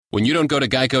When you don't go to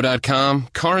Geico.com,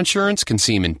 car insurance can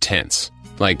seem intense.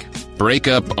 Like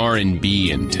breakup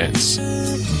R&B intense.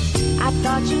 I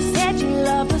thought you said you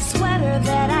loved the sweater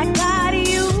that I got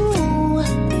you.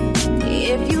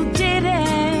 If you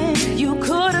didn't, you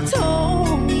could have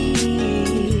told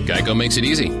me. Geico makes it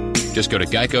easy. Just go to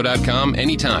Geico.com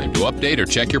anytime to update or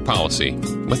check your policy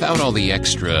without all the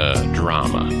extra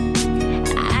drama.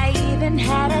 I even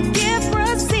had a gift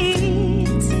receipt.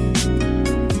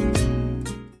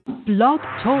 Blog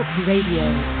Talk Radio.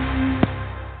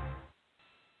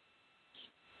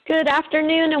 Good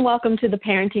afternoon and welcome to the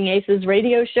Parenting Aces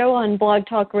radio show on Blog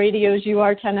Talk Radio's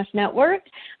UR Tennis Network.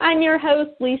 I'm your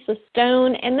host, Lisa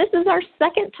Stone, and this is our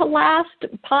second to last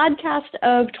podcast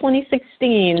of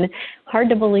 2016. Hard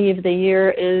to believe the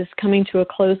year is coming to a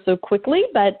close so quickly,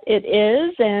 but it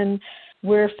is, and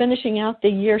we're finishing out the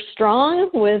year strong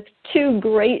with two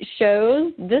great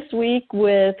shows. This week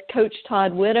with Coach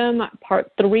Todd Whittam,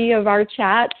 part 3 of our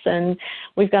chats, and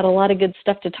we've got a lot of good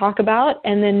stuff to talk about.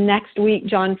 And then next week,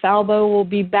 John Falbo will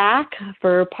be back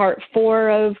for part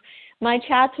 4 of my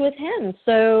chats with him.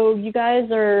 So you guys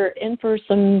are in for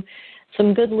some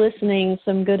good listening,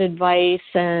 some good advice,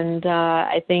 and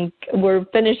I think we're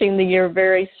finishing the year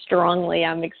very strongly.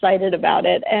 I'm excited about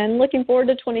it and looking forward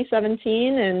to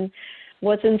 2017 and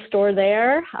what's in store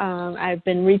there. I've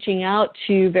been reaching out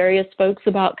to various folks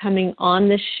about coming on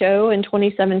this show in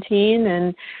 2017,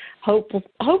 and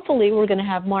hopefully we're going to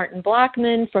have Martin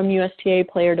Blackman from USTA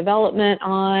Player Development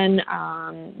on,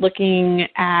 looking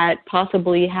at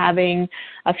possibly having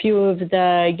a few of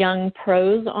the young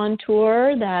pros on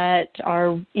tour that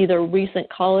are either recent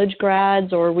college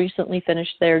grads or recently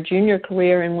finished their junior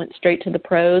career and went straight to the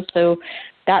pros. So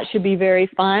that should be very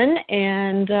fun.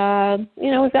 And,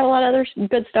 we've got a lot of other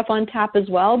good stuff on tap as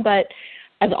well. But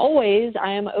as always,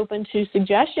 I am open to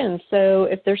suggestions. So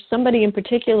if there's somebody in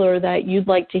particular that you'd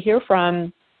like to hear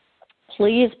from,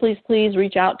 please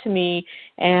reach out to me,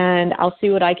 and I'll see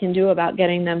what I can do about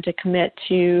getting them to commit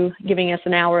to giving us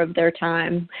an hour of their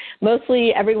time.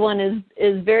 Mostly everyone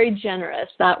is very generous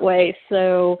that way.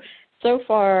 So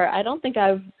far, I don't think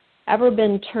I've ever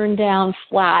been turned down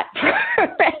flat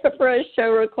for a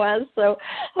show request, so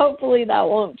hopefully that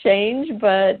won't change.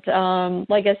 But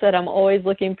like I said, I'm always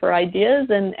looking for ideas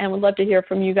and would love to hear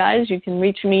from you guys. You can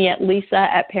reach me at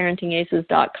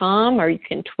lisa@parentingaces.com, or you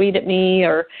can tweet at me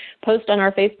or post on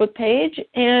our Facebook page.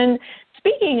 And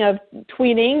speaking of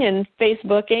tweeting and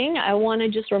Facebooking, I want to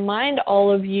just remind all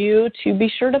of you to be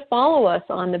sure to follow us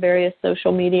on the various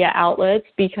social media outlets,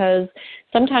 because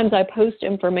sometimes I post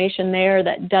information there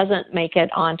that doesn't make it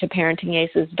onto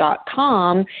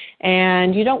parentingaces.com,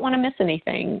 and you don't want to miss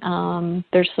anything.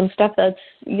 There's some stuff that's,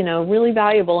 really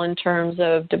valuable in terms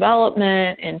of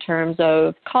development, in terms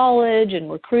of college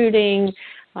and recruiting,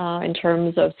 in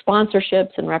terms of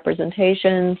sponsorships and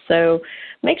representation. So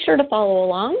make sure to follow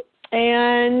along.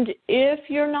 And if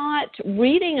you're not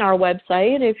reading our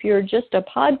website, if you're just a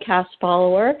podcast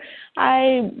follower,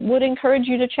 I would encourage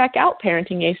you to check out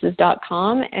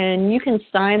parentingaces.com, and you can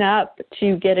sign up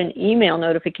to get an email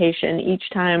notification each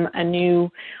time a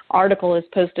new article is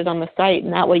posted on the site,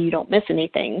 and that way you don't miss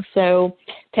anything. So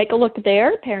take a look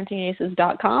there,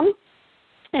 parentingaces.com.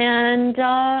 And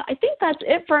I think that's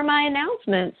it for my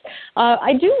announcements.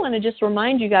 I do want to just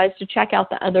remind you guys to check out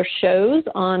the other shows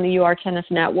on the UR Tennis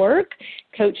Network.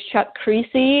 Coach Chuck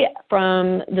Creasy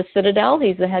from the Citadel,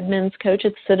 he's the head men's coach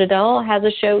at the Citadel, has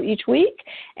a show each week.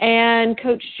 And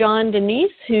Coach John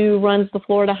Denise, who runs the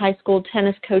Florida High School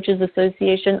Tennis Coaches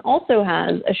Association, also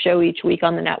has a show each week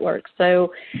on the network.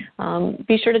 So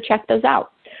be sure to check those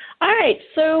out. All right,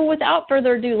 so without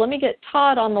further ado, let me get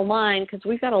Todd on the line, because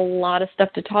we've got a lot of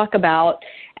stuff to talk about.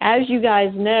 As you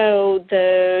guys know,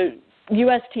 the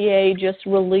USTA just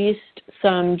released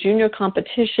some junior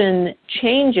competition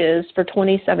changes for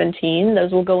 2017.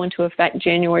 Those will go into effect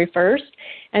January 1st.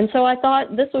 And so I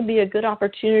thought this would be a good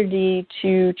opportunity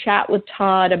to chat with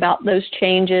Todd about those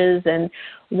changes and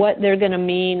what they're going to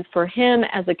mean for him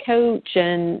as a coach,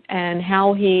 and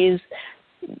how he's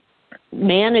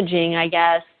managing, I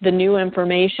guess, the new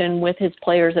information with his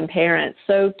players and parents.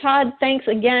 So, Todd, thanks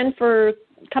again for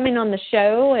coming on the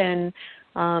show and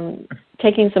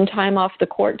taking some time off the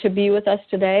court to be with us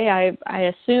today. I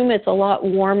assume it's a lot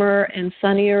warmer and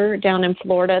sunnier down in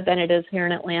Florida than it is here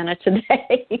in Atlanta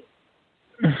today.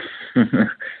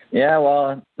 Yeah,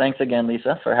 well, thanks again,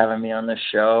 Lisa, for having me on this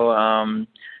show.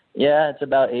 Yeah, it's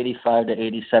about 85 to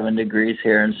 87 degrees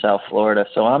here in South Florida,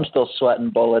 so I'm still sweating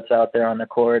bullets out there on the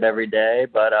court every day,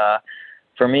 but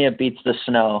for me it beats the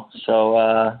snow. So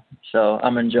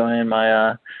I'm enjoying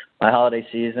my holiday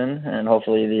season, and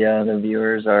hopefully the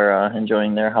viewers are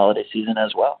enjoying their holiday season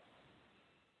as well.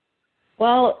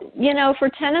 Well, for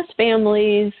tennis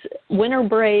families, winter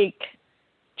break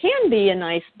can be a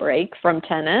nice break from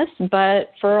tennis,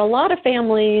 but for a lot of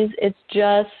families, it's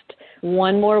just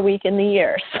one more week in the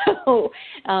year. So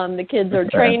the kids are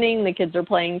training, the kids are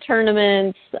playing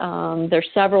tournaments. There's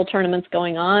several tournaments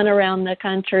going on around the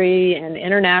country and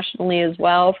internationally as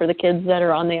well for the kids that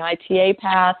are on the ITF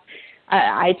path.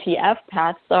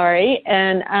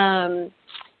 And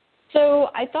so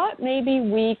I thought maybe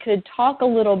we could talk a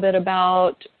little bit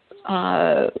about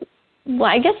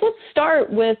I guess let's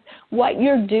start with what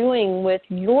you're doing with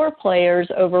your players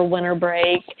over winter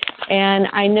break. And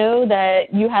I know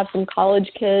that you have some college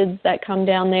kids that come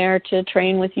down there to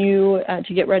train with you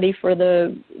to get ready for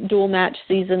the dual match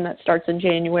season that starts in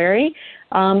January.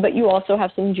 But you also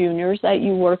have some juniors that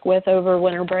you work with over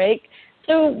winter break.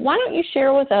 So why don't you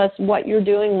share with us what you're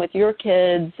doing with your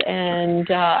kids and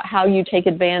how you take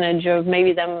advantage of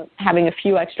maybe them having a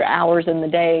few extra hours in the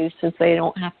day since they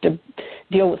don't have to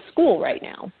deal with school right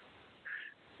now?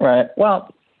 Right.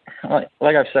 Well,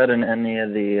 like I've said in any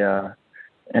of the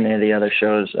other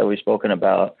shows that we've spoken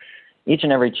about, each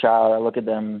and every child, I look at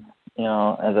them,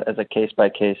 as a case by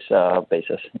case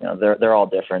basis. They're all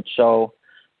different. So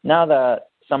now that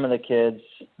some of the kids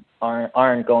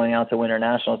aren't going out to winter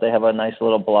nationals, they have a nice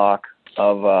little block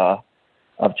of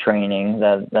training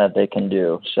that they can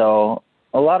do. So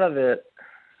a lot of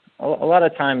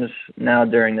times now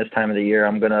during this time of the year,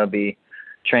 I'm going to be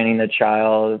training the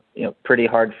child, pretty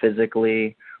hard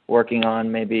physically, working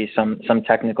on maybe some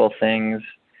technical things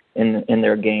in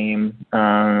their game,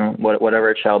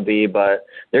 whatever it shall be. But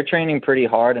they're training pretty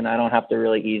hard, and I don't have to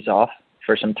really ease off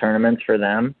for some tournaments for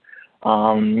them.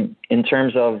 In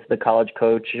terms of the college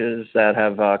coaches that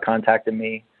have contacted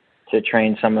me to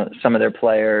train some of their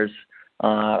players,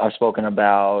 I've spoken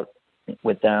about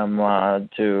with them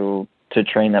to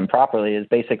train them properly is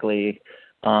basically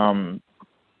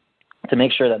to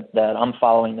make sure that I'm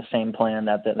following the same plan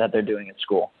that they're doing at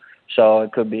school. So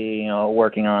it could be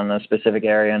working on a specific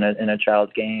area in a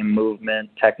child's game, movement,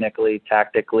 technically,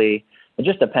 tactically. It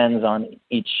just depends on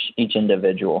each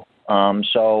individual.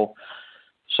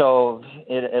 So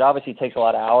it obviously takes a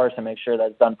lot of hours to make sure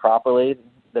that's done properly.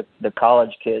 The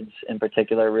college kids in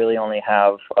particular really only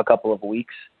have a couple of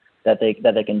weeks that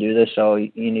they can do this. So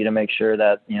you need to make sure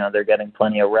that they're getting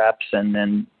plenty of reps, and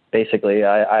then basically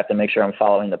I have to make sure I'm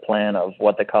following the plan of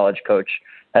what the college coach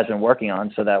has been working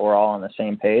on, so that we're all on the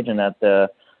same page and that the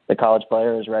college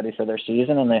player is ready for their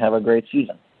season and they have a great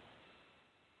season.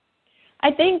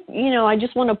 I think I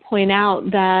just want to point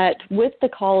out that with the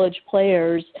college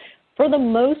players, for the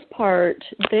most part,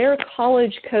 their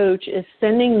college coach is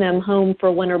sending them home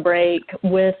for winter break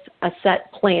with a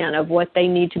set plan of what they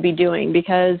need to be doing,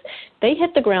 because they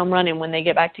hit the ground running when they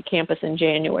get back to campus in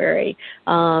January.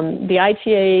 The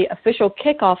ITA official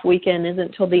kickoff weekend isn't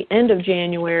until the end of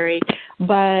January,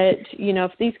 but,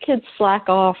 if these kids slack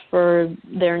off for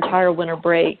their entire winter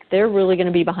break, they're really going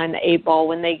to be behind the eight ball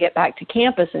when they get back to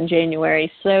campus in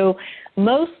January. So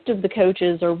most of the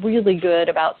coaches are really good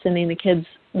about sending the kids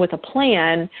with a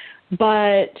plan,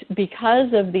 but because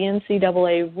of the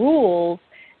NCAA rules,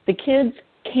 the kids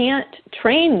can't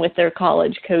train with their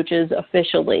college coaches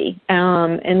officially.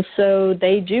 And so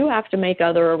they do have to make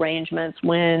other arrangements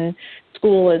when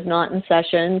school is not in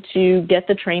session to get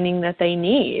the training that they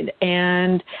need.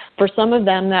 And for some of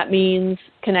them, that means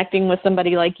connecting with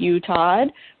somebody like you, Todd.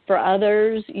 For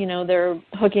others, they're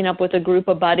hooking up with a group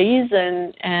of buddies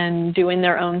and doing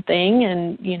their own thing.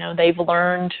 And, they've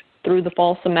learned through the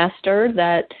fall semester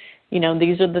that,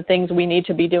 these are the things we need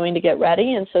to be doing to get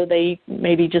ready. And so they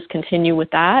maybe just continue with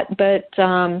that. But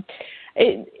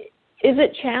is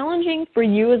it challenging for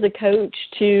you as a coach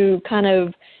to kind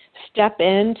of step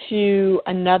into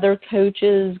another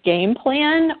coach's game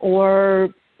plan, or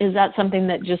is that something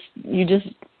that you just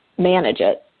manage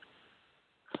it?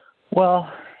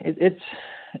 Well, it's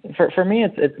for me,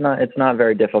 it's not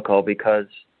very difficult because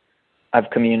I've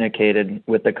communicated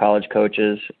with the college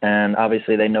coaches, and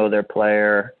obviously they know their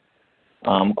player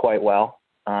quite well.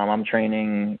 I'm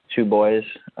training two boys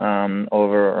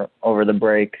over the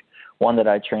break. One that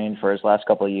I trained for his last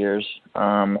couple of years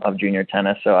of junior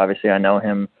tennis, so obviously I know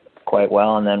him quite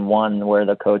well. And then one where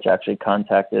the coach actually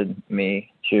contacted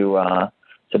me to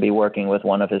be working with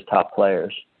one of his top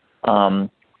players.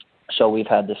 So we've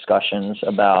had discussions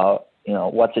about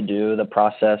what to do, the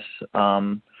process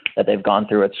that they've gone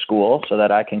through at school, so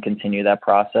that I can continue that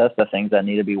process, the things that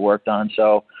need to be worked on.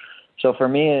 So for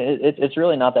me, it's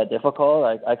really not that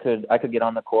difficult. I could get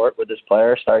on the court with this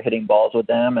player, start hitting balls with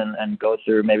them, and go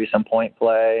through maybe some point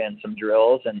play and some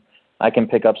drills, and I can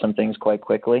pick up some things quite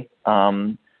quickly.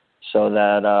 so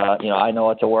that I know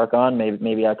what to work on.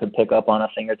 Maybe I could pick up on a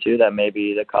thing or two that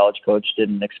maybe the college coach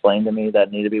didn't explain to me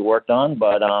that need to be worked on.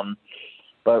 But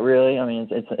really, I mean,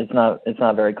 it's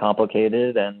not very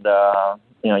complicated, and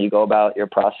you go about your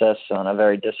process in a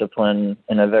very disciplined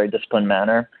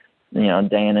manner,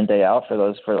 day in and day out for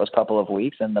those couple of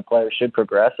weeks, and the players should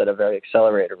progress at a very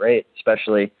accelerated rate,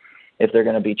 especially if they're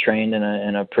going to be trained in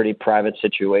a pretty private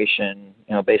situation,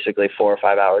 basically 4 or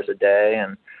 5 hours a day,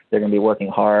 and they're going to be working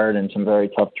hard in some very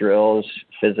tough drills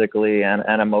physically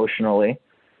and emotionally.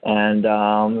 And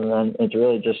it's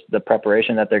really just the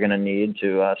preparation that they're going to need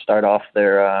to start off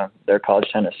their college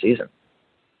tennis season.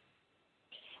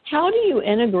 How do you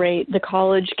integrate the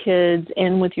college kids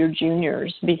in with your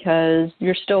juniors? Because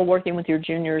you're still working with your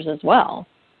juniors as well.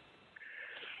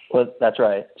 Well, that's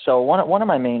right. So one of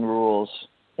my main rules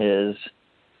is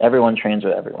everyone trains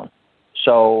with everyone.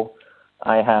 So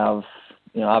I have,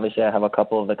 obviously I have a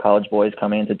couple of the college boys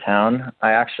coming into town.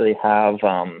 I actually have,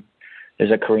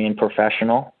 there's a Korean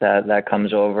professional that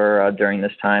comes over during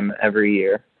this time every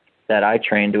year that I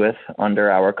trained with under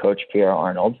our coach, Pierre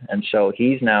Arnold. And so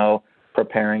he's now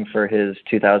preparing for his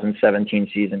 2017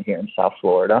 season here in South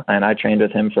Florida. And I trained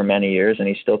with him for many years, and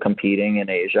he's still competing in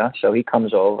Asia. So he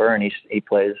comes over and he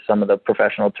plays some of the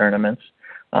professional tournaments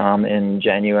in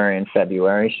January and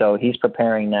February. So he's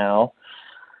preparing now.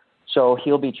 So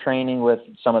he'll be training with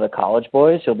some of the college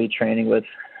boys. He'll be training with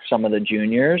some of the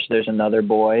juniors. There's another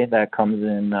boy that comes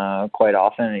in quite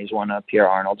often, and he's one of Pierre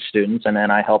Arnold's students, and then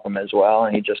I help him as well,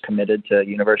 and he just committed to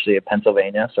University of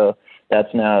Pennsylvania. So that's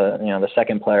now the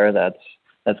second player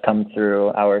that's come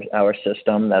through our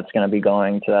system that's going to be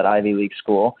going to that Ivy League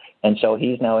school. And so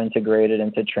he's now integrated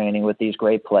into training with these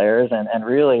great players, and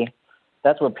really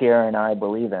that's what Pierre and I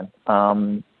believe in.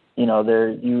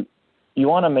 You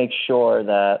want to make sure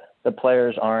that the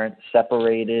players aren't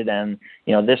separated and,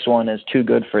 this one is too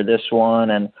good for this one.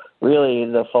 And really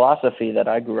the philosophy that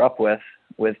I grew up with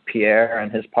Pierre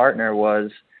and his partner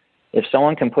was, if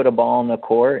someone can put a ball on the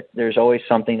court, there's always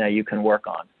something that you can work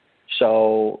on.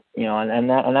 So, and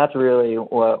that's really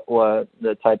what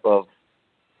the type of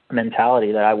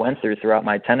mentality that I went through throughout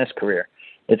my tennis career.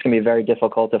 It's going to be very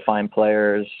difficult to find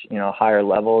players, higher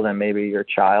level than maybe your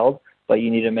child, but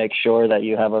you need to make sure that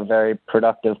you have a very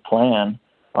productive plan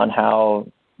on how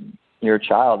your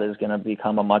child is going to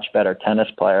become a much better tennis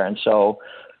player. And so,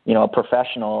 a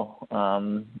professional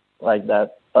like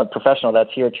that, a professional that's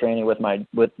here training with my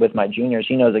juniors,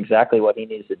 he knows exactly what he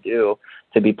needs to do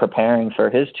to be preparing for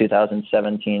his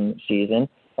 2017 season.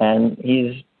 And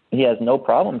he has no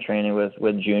problem training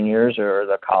with juniors or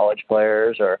the college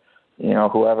players or,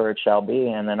 whoever it shall be.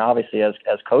 And then obviously as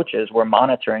coaches, we're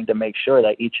monitoring to make sure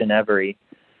that each and every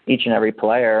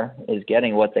player is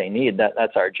getting what they need.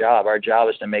 That's our job. Our job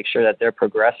is to make sure that they're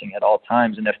progressing at all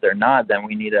times. And if they're not, then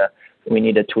we need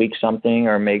to tweak something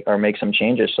or make some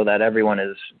changes so that everyone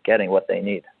is getting what they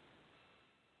need.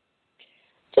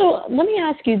 So let me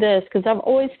ask you this, because I've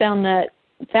always found it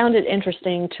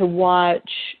interesting to watch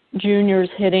juniors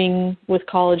hitting with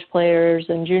college players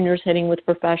and juniors hitting with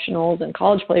professionals and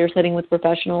college players hitting with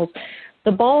professionals.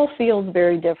 The ball feels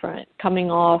very different coming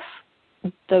off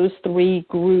those three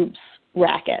groups'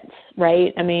 rackets,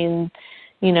 right? I mean,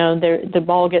 the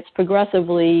ball gets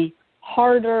progressively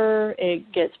harder,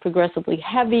 it gets progressively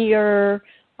heavier.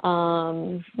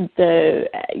 A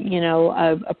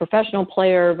professional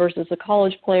player versus a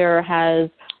college player has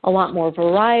a lot more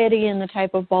variety in the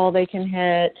type of ball they can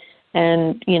hit,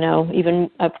 and even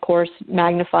of course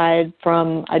magnified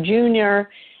from a junior.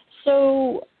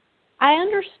 So I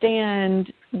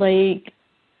understand, if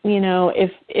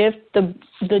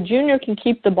the junior can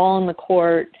keep the ball in the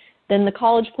court, then the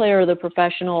college player or the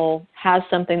professional has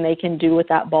something they can do with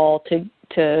that ball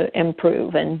to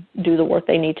improve and do the work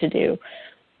they need to do.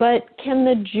 But can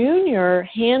the junior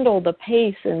handle the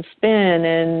pace and spin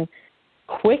and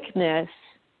quickness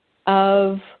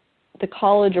of the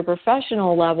college or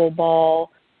professional level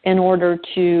ball in order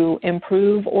to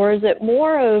improve? Or is it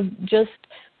more of just,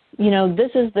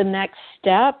 this is the next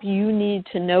step, you need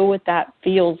to know what that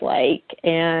feels like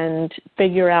and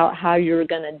figure out how you're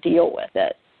going to deal with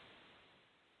it?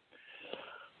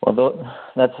 Well,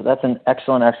 that's an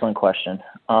excellent question.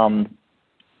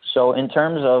 So in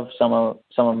terms of some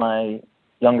of my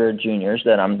younger juniors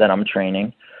that I'm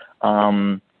training,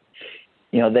 I've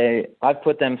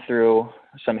put them through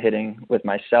some hitting with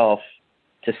myself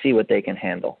to see what they can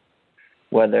handle,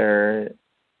 whether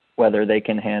they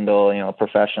can handle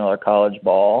professional or college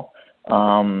ball.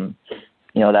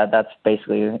 That's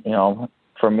basically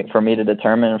for me to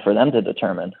determine and for them to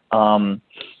determine.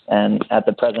 And at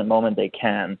the present moment they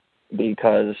can.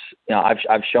 because, you know,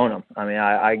 I've shown them. I mean,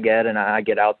 I get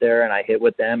out there and I hit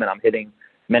with them, and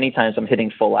many times I'm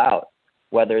hitting full out.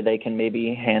 Whether they can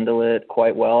maybe handle it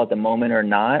quite well at the moment or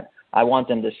not, I want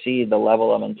them to see the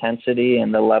level of intensity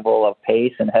and the level of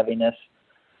pace and heaviness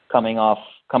coming off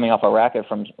a racket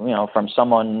from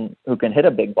someone who can hit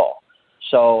a big ball.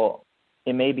 So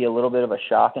it may be a little bit of a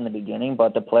shock in the beginning,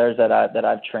 but the players that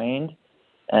I've trained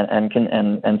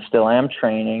and still am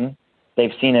training,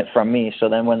 they've seen it from me. So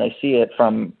then when they see it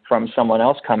from someone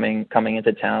else coming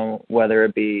into town, whether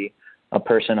it be a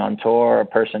person on tour or a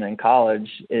person in college,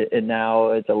 now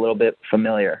it's a little bit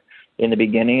familiar. In the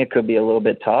beginning, it could be a little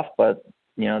bit tough, but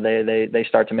you know, they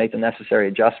start to make the necessary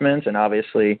adjustments, and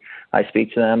obviously I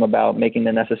speak to them about making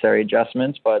the necessary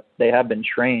adjustments, but they have been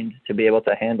trained to be able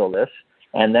to handle this.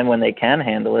 And then when they can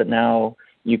handle it, now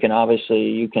you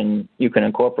can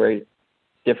incorporate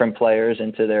different players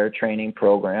into their training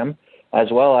program, as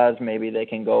well as maybe they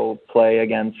can go play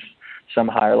against some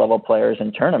higher level players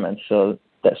in tournaments. So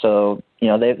you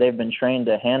know, they've been trained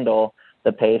to handle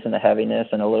the pace and the heaviness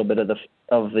and a little bit of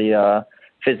the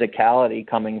physicality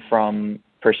coming from,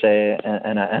 per se,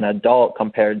 an adult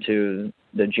compared to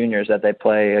the juniors that they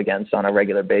play against on a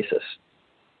regular basis.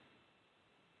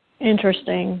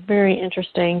 Interesting, very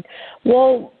interesting.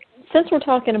 Well, since we're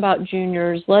talking about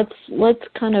juniors, let's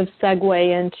kind of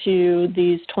segue into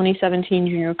these 2017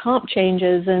 junior comp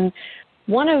changes. And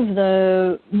one of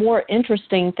the more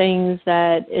interesting things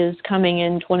that is coming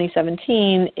in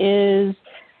 2017 is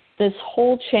this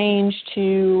whole change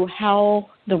to how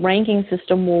the ranking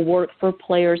system will work for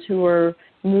players who are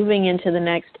moving into the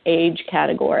next age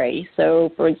category.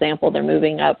 So, for example, they're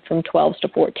moving up from 12s to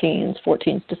 14s,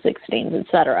 14s to 16s, et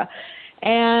cetera.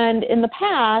 And in the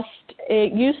past,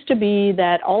 it used to be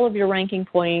that all of your ranking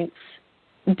points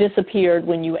disappeared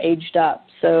when you aged up.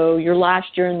 So your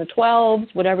last year in the 12s,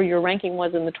 whatever your ranking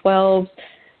was in the 12s,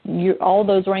 all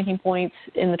those ranking points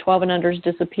in the 12 and unders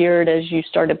disappeared as you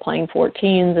started playing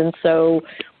 14s. And so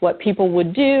what people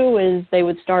would do is they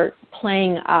would start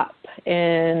playing up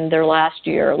in their last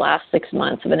 6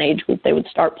 months of an age group. They would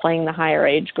start playing the higher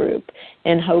age group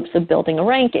in hopes of building a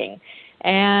ranking.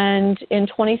 And in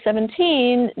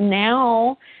 2017,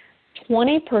 now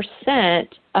 20%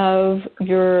 of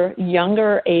your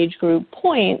younger age group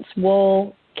points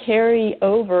will carry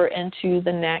over into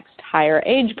the next higher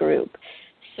age group.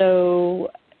 So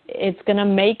it's going to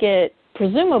make it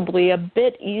presumably a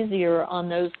bit easier on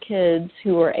those kids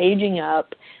who are aging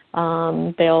up.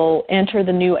 They'll enter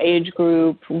the new age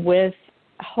group with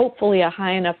hopefully a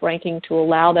high enough ranking to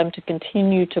allow them to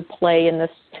continue to play in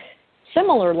this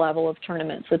similar level of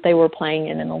tournaments that they were playing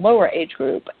in the lower age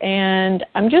group. And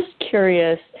I'm just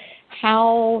curious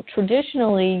how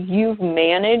traditionally you've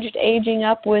managed aging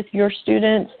up with your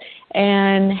students,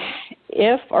 and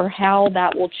if or how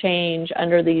that will change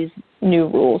under these new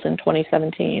rules in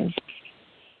 2017.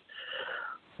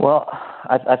 Well,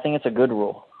 I think it's a good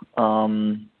rule.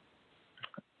 I'm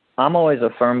always a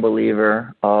firm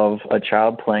believer of a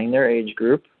child playing their age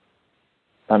group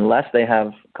unless they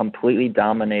have completely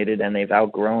dominated and they've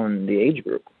outgrown the age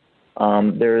group.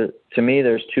 To me,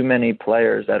 there's too many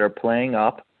players that are playing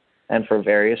up, and for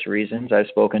various reasons. I've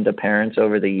spoken to parents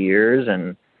over the years,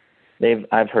 and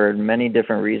I've heard many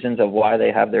different reasons of why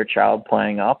they have their child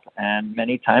playing up, and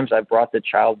many times I've brought the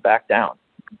child back down,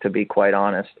 to be quite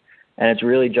honest. And it's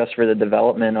really just for the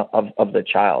development of the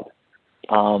child.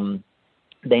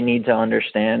 They need to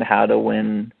understand how to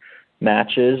win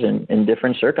matches in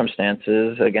different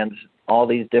circumstances against all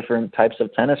these different types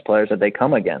of tennis players that they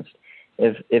come against.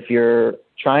 If you're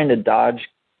trying to dodge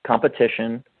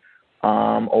competition,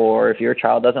 or if your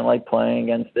child doesn't like playing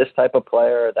against this type of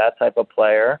player or that type of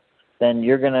player, then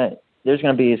there's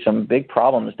gonna be some big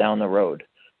problems down the road.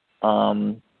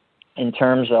 In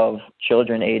terms of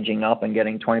children aging up and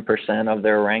getting 20% of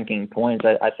their ranking points,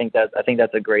 I think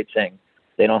that's a great thing.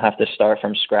 They don't have to start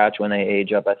from scratch when they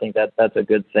age up. I think that's a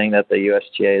good thing that the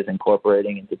USTA is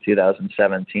incorporating into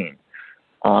 2017.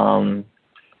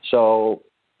 So,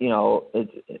 you know,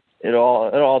 it'll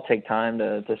all take time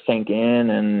to sink in,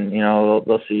 and, you know,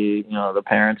 they'll see, you know, the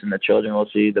parents and the children will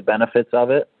see the benefits of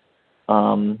it.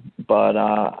 But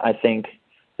I think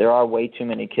there are way too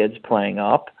many kids playing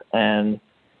up, and,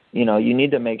 you know, you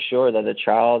need to make sure that the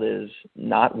child is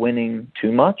not winning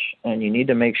too much, and you need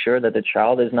to make sure that the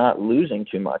child is not losing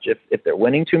too much. If they're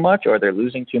winning too much or they're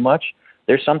losing too much,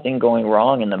 there's something going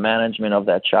wrong in the management of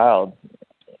that child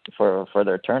for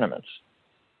their tournaments.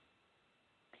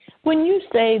 When you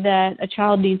say that a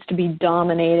child needs to be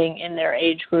dominating in their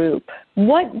age group,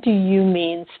 what do you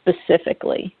mean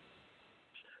specifically?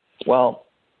 Well,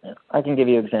 I can give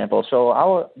you an example.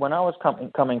 So when I was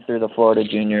coming through the Florida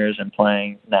Juniors and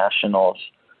playing nationals,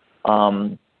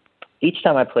 each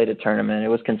time I played a tournament, it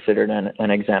was considered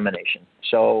an examination.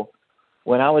 So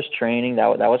when I was training,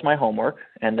 that was my homework,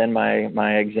 and then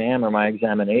my exam or my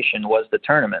examination was the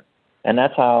tournament. And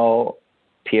that's how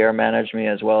Pierre managed me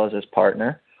as well as his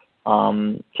partner,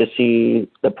 to see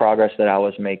the progress that I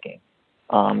was making.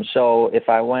 So if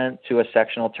I went to a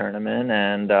sectional tournament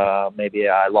and maybe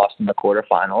I lost in the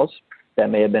quarterfinals, that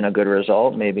may have been a good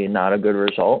result, maybe not a good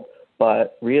result.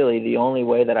 But really, the only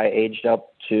way that I aged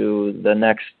up to the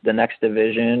next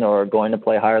division or going to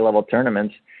play higher level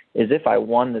tournaments is if I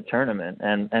won the tournament,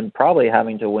 and probably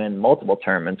having to win multiple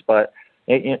tournaments. But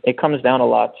it comes down a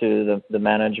lot to the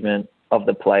management of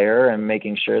the player and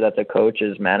making sure that the coach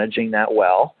is managing that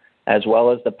well as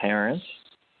the parents.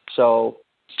 So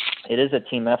it is a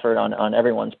team effort on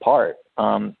everyone's part.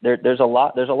 There's a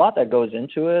lot that goes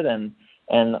into it, and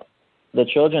the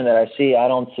children that I see, I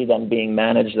don't see them being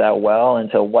managed that well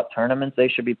into what tournaments they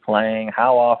should be playing,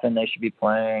 how often they should be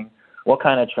playing, what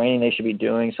kind of training they should be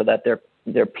doing so that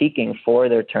they're peaking for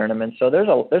their tournament. So there's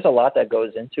a lot that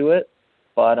goes into it.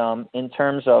 But in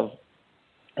terms of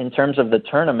the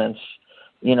tournaments,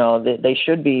 they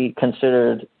should be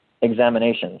considered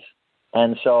examinations.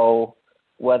 And so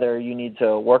whether you need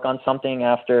to work on something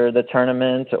after the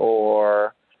tournament,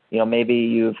 or maybe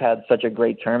you've had such a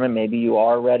great tournament, maybe you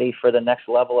are ready for the next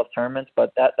level of tournaments,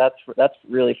 but that's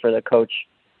really for the coach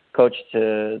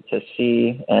to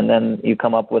see, and then you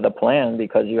come up with a plan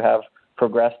because you have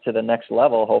progressed to the next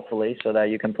level, hopefully, so that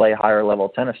you can play higher level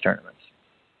tennis tournaments.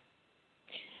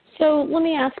 So let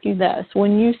me ask you this.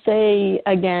 When you say,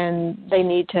 again, they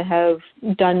need to have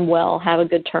done well, have a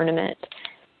good tournament,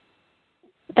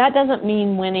 that doesn't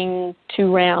mean winning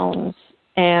 2 rounds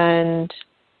and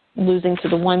losing to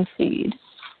the 1 seed.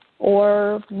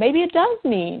 Or maybe it does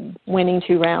mean winning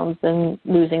 2 rounds and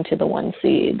losing to the 1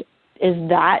 seed. Can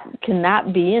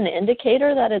that be an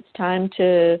indicator that it's time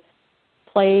to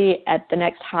play at the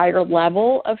next higher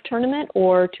level of tournament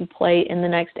or to play in the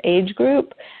next age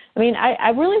group? I mean, I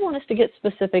really want us to get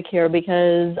specific here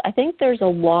because I think there's a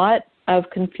lot of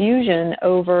confusion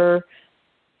over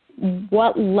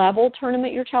what level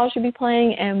tournament your child should be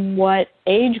playing and what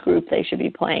age group they should be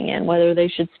playing in, whether they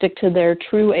should stick to their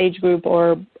true age group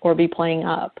or be playing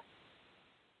up.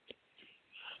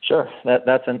 Sure,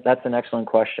 that's an excellent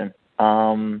question.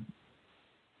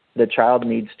 The child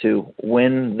needs to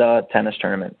win the tennis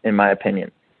tournament, in my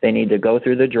opinion. They need to go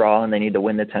through the draw and they need to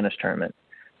win the tennis tournament.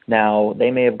 Now,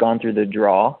 they may have gone through the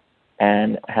draw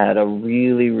and had a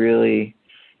really, really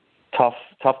tough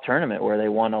tournament where they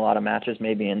won a lot of matches,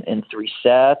 maybe in 3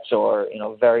 sets or,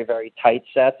 very, very tight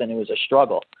sets, and it was a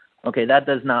struggle. Okay, that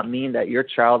does not mean that your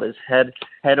child is head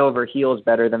over heels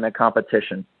better than the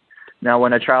competition. Now,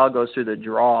 when a child goes through the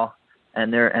draw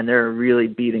and they're really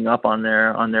beating up on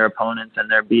their opponents and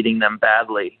they're beating them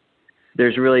badly,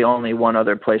 there's really only one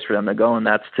other place for them to go, and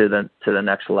that's to the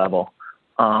next level.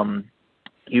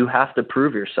 You have to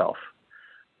prove yourself.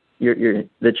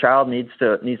 The child needs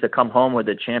to come home with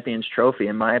a champion's trophy,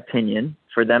 in my opinion,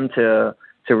 for them to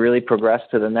really progress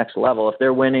to the next level. If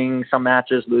they're winning some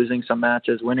matches, losing some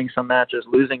matches, winning some matches,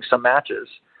 losing some matches,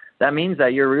 that means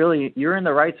that you're in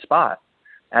the right spot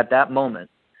at that moment.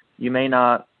 You may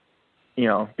not,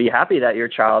 be happy that your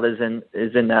child is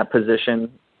in that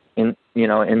position in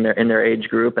their age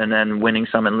group and then winning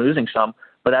some and losing some,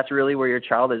 but that's really where your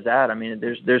child is at. I mean,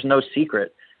 there's no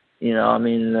secret.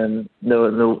 There's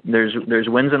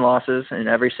wins and losses in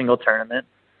every single tournament,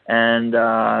 and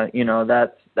those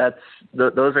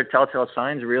are telltale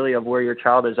signs really of where your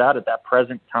child is at that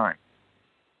present time.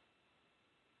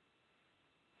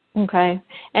 Okay,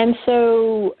 and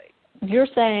so you're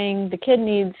saying the kid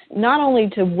needs not only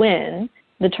to win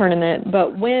the tournament,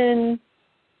 but win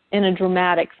in a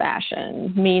dramatic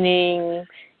fashion, meaning,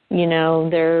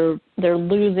 they're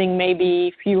losing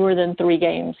maybe fewer than 3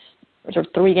 games. Or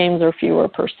 3 games or fewer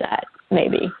per set,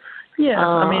 maybe. Yeah,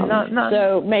 not.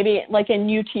 So maybe like in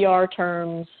UTR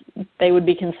terms, they would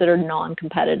be considered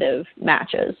non-competitive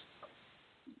matches.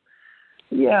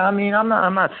 Yeah, I'm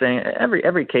not saying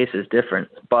every case is different,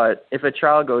 but if a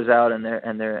child goes out and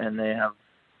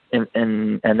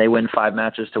they win 5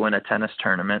 matches to win a tennis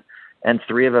tournament, and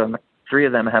three of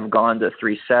them have gone to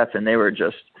 3 sets and they were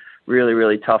just really,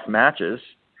 really tough matches,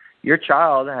 your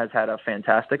child has had a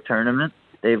fantastic tournament.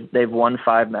 They've won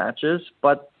 5 matches,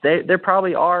 but they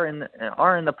probably are in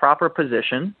the proper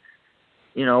position,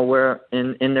 where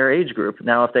in their age group.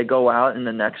 Now, if they go out in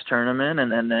the next tournament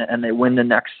and they win the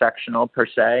next sectional per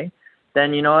se,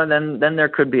 then then there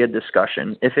could be a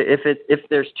discussion. If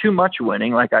there's too much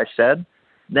winning, like I said,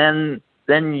 then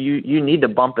then you need to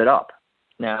bump it up.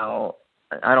 Now,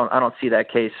 I don't see that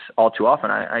case all too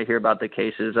often. I hear about the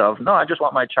cases of, no, I just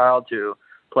want my child to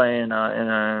play in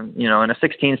a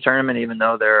 16s tournament, even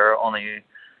though they're only,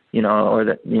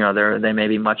 they may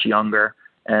be much younger.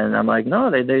 And I'm like, no,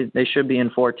 they should be in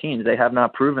 14s. They have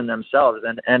not proven themselves.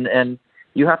 And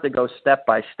you have to go step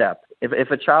by step.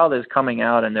 If a child is coming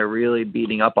out and they're really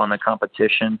beating up on the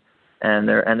competition and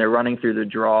they're running through the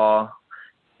draw,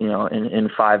 in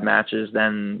 5 matches,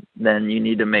 then you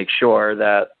need to make sure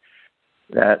that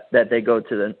they go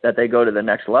to the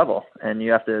next level, and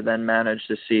you have to then manage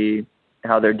to see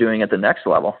how they're doing at the next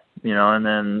level,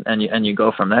 and you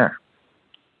go from there.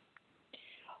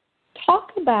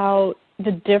 Talk about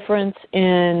the difference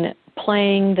in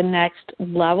playing the next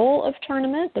level of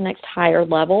tournament, the next higher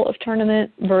level of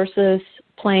tournament, versus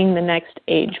playing the next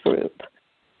age group.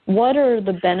 What are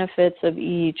the benefits of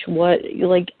each?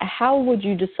 How would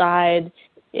you decide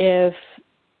if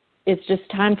it's just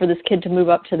time for this kid to move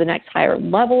up to the next higher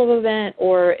level of event,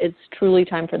 or it's truly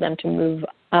time for them to move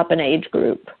up an age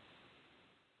group?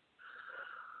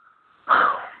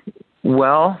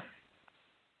 Well,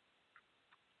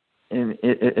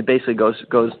 it basically goes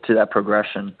to that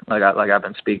progression, like I've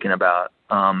been speaking about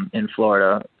in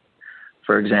Florida.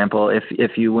 For example,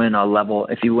 if you win a level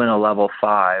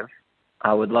 5,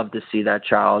 I would love to see that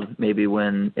child maybe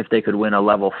if they could win a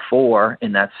level 4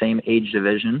 in that same age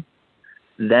division.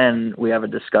 Then we have a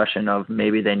discussion of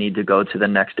maybe they need to go to the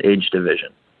next age division.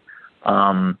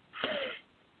 To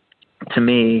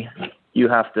me,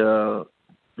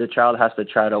 the child has to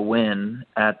try to win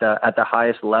at the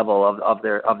highest level of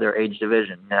their age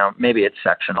division. Now, maybe it's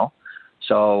sectional.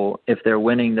 So if they're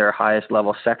winning their highest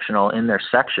level sectional in their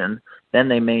section, then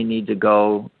they may need to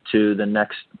go to the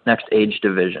next age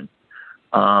division.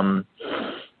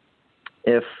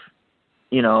 It's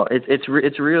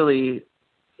really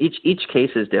each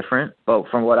case is different, but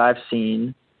from what I've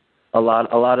seen, a lot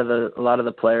of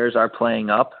the players are playing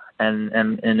up, and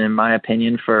in my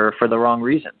opinion, for the wrong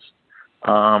reasons.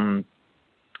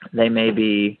 They may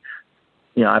be,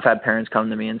 I've had parents come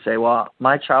to me and say, well,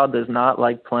 my child does not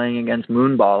like playing against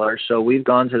moonballers, so we've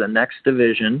gone to the next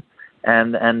division,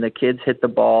 and the kids hit the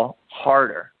ball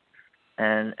harder.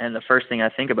 And the first thing I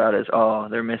think about is, oh,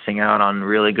 they're missing out on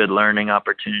really good learning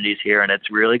opportunities here, and it's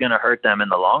really going to hurt them in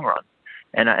the long run.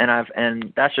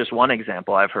 And that's just one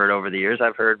example I've heard over the years.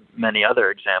 I've heard many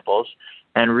other examples,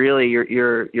 and really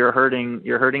you're hurting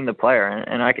the player.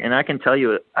 And I can tell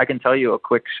you a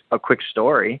quick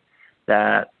story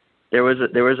that there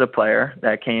was a player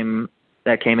that came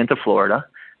into Florida,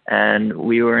 and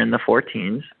we were in the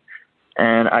 14s,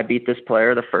 and I beat this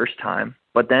player the first time.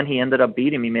 But then he ended up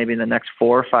beating me maybe the next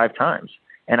 4 or 5 times.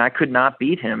 And I could not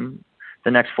beat him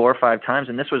the next 4 or 5 times.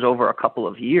 And this was over a couple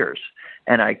of years.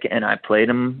 And I played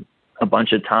him a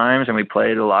bunch of times, and we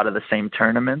played a lot of the same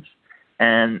tournaments.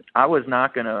 And I was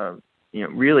not going to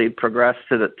really progress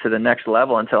to the next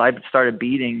level until I started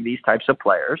beating these types of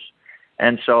players.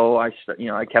 And so I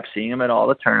kept seeing him at all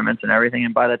the tournaments and everything.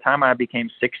 And by the time I became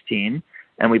 16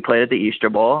 and we played at the Easter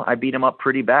Bowl, I beat him up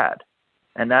pretty bad.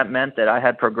 And that meant that I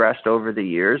had progressed over the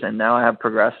years, and now I have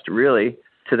progressed really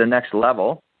to the next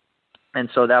level. And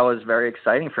so that was very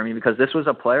exciting for me, because this was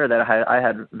a player that I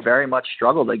had very much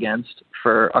struggled against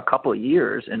for a couple of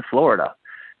years in Florida.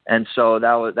 And so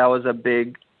that was a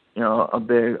big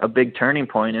turning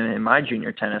point in my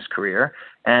junior tennis career.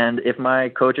 And if my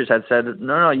coaches had said,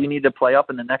 no, you need to play up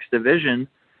in the next division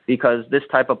because this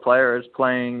type of player is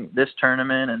playing this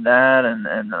tournament and that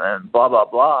and blah, blah,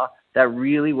 blah, that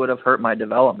really would have hurt my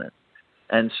development.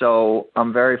 And so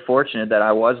I'm very fortunate that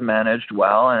I was managed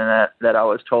well, and that I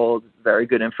was told very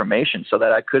good information so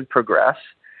that I could progress.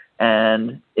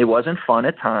 And it wasn't fun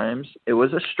at times. It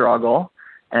was a struggle,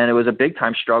 and it was a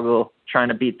big-time struggle trying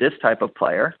to beat this type of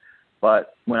player.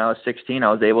 But when I was 16,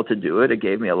 I was able to do it. It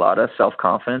gave me a lot of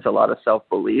self-confidence, a lot of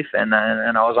self-belief, and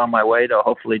I was on my way to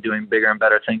hopefully doing bigger and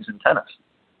better things in tennis.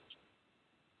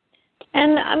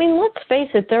 And, let's face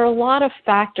it, there are a lot of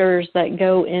factors that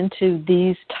go into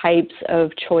these types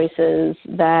of choices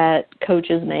that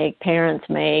coaches make, parents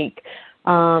make,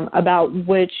 about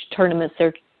which tournaments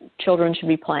their children should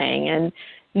be playing. And,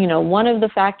 one of the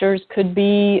factors could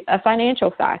be a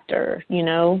financial factor.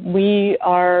 We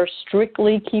are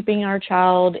strictly keeping our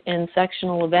child in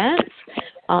sectional events,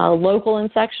 local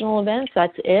and sectional events.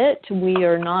 That's it. We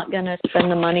are not going to spend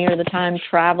the money or the time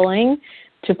traveling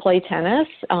to play tennis.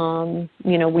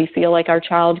 We feel like our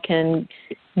child can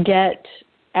get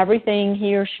everything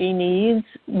he or she needs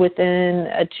within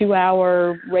a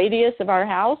 2-hour radius of our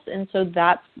house, and so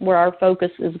that's where our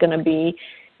focus is going to be.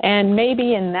 And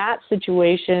maybe in that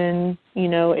situation,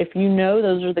 if you know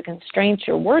those are the constraints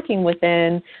you're working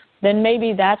within, then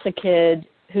maybe that's a kid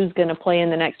who's going to play in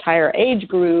the next higher age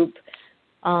group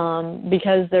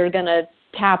because they're going to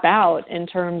tap out in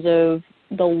terms of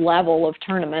the level of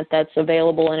tournament that's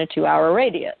available in a 2-hour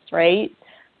radius, right?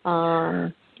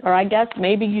 Or I guess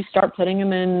maybe you start putting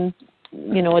them in,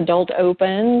 adult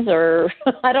opens, or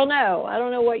I don't know. I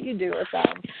don't know what you do with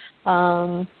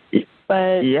them.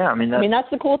 But yeah, I mean that's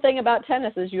the cool thing about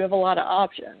tennis is you have a lot of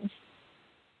options.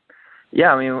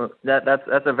 Yeah, I mean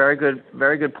that's a very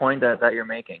good point that you're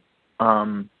making.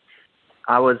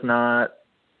 I was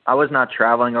not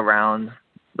traveling around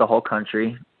the whole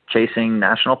country chasing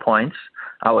national points.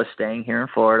 I was staying here in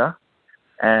Florida,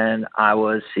 and I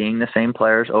was seeing the same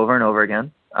players over and over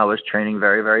again. I was training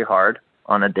very, very hard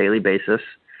on a daily basis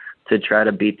to try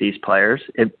to beat these players.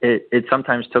 It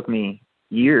sometimes took me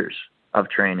years of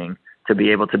training to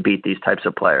be able to beat these types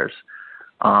of players.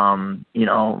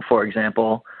 For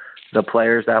example, the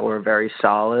players that were very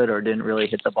solid or didn't really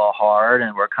hit the ball hard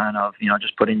and were kind of,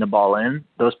 just putting the ball in,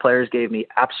 those players gave me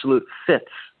absolute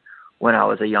fits when I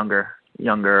was a younger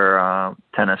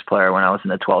tennis player, when I was in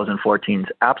the 12s and 14s.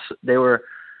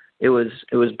 It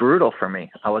was brutal for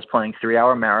me. I was playing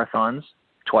 3-hour marathons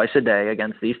twice a day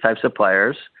against these types of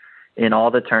players in all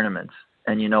the tournaments.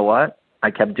 And you know what? I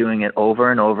kept doing it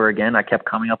over and over again. I kept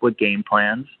coming up with game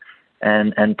plans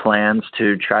and plans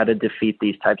to try to defeat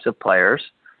these types of players.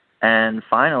 And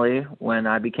finally, when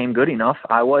I became good enough,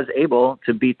 I was able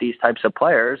to beat these types of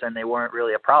players, and they weren't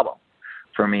really a problem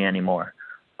for me anymore.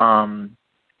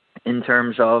 In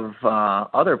terms of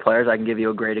other players, I can give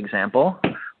you a great example.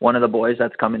 One of the boys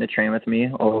that's coming to train with me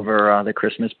over the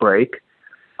Christmas break,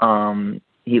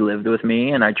 he lived with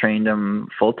me, and I trained him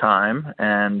full time,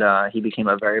 and he became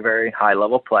a very, very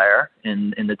high-level player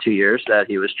in the 2 years that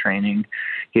he was training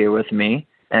here with me.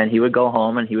 And he would go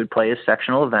home and he would play his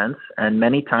sectional events, and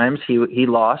many times he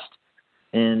lost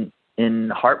in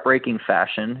heartbreaking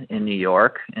fashion in New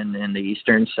York in the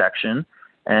Eastern section.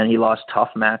 And he lost tough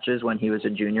matches when he was a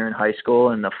junior in high school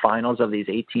in the finals of these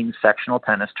 18 sectional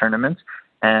tennis tournaments.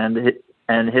 And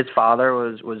his father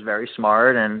was very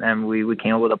smart, and we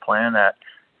came up with a plan that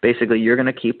basically you're going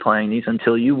to keep playing these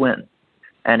until you win.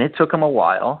 And it took him a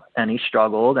while, and he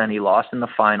struggled, and he lost in the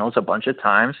finals a bunch of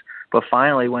times. But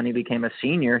finally, when he became a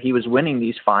senior, he was winning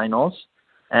these finals,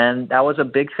 and that was a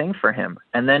big thing for him.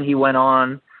 And then he went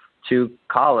on to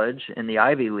college in the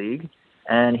Ivy League,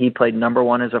 and he played number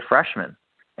one as a freshman.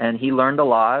 And he learned a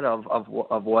lot of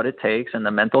what it takes and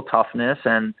the mental toughness,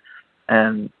 and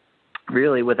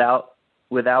really without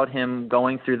him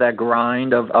going through that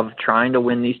grind of trying to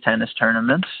win these tennis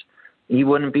tournaments, he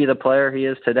wouldn't be the player he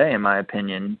is today, in my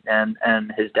opinion. And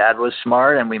his dad was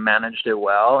smart, and we managed it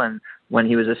well. And when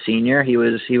he was a senior, he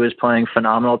was playing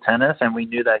phenomenal tennis, and we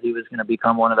knew that he was going to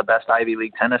become one of the best Ivy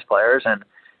League tennis players.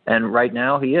 And right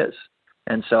now he is.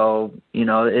 And so,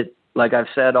 it, like I've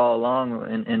said all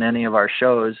along in any of our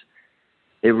shows,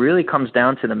 it really comes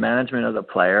down to the management of the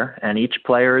player, and each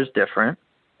player is different.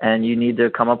 And you need to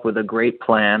come up with a great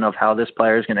plan of how this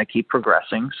player is going to keep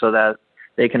progressing so that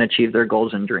they can achieve their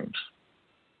goals and dreams.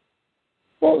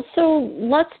 Well, so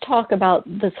let's talk about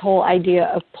this whole idea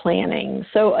of planning.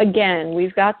 So again,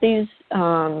 we've got these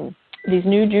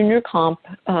new junior comp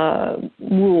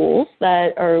rules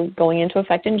that are going into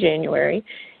effect in January.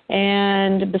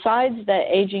 And besides the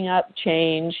aging up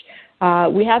change,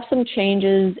 we have some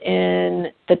changes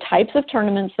in the types of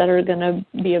tournaments that are going to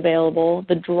be available,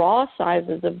 the draw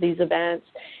sizes of these events,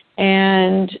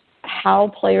 and how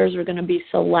players are going to be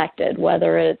selected,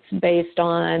 whether it's based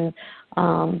on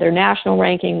their national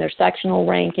ranking, their sectional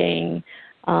ranking,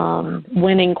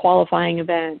 winning qualifying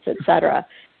events, etc.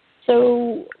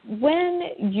 So when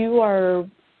you are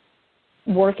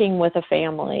working with a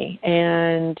family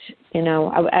and,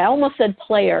 I almost said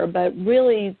player, but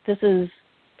really this is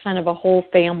kind of a whole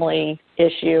family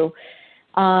issue,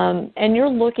 and you're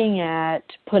looking at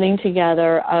putting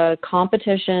together a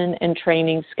competition and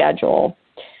training schedule.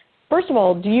 First of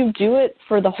all, do you do it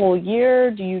for the whole year?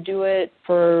 Do you do it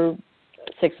for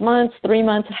 6 months, 3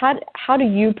 months? How do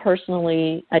you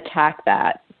personally attack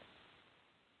that?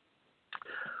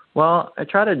 Well, I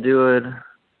try to do it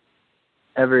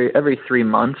every 3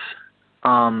 months.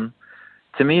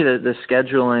 To me, the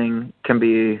scheduling can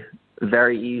be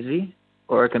very easy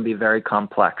or it can be very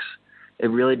complex. It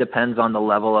really depends on the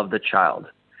level of the child.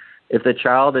 If the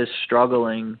child is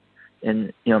struggling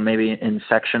in, maybe in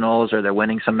sectionals, or they're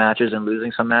winning some matches and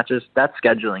losing some matches, that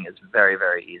scheduling is very,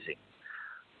 very easy.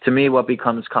 To me, what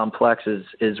becomes complex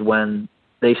is when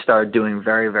they start doing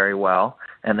very, very well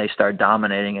and they start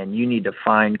dominating, and you need to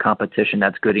find competition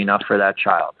that's good enough for that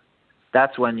child.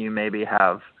 That's when you maybe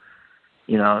have,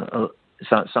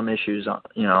 some issues,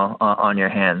 on your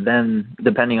hand. Then,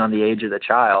 depending on the age of the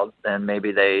child, then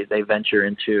maybe they venture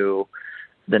into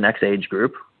the next age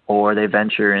group, or they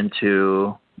venture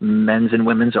into men's and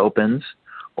women's opens,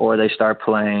 or they start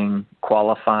playing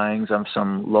qualifyings of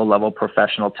some low-level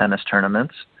professional tennis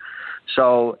tournaments.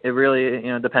 So it really,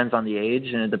 depends on the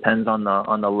age, and it depends on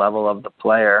the level of the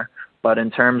player. But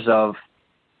in terms of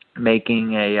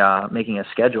making a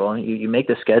schedule, you make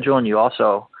the schedule, and you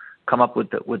also come up with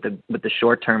the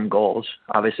short-term goals.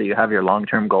 Obviously, you have your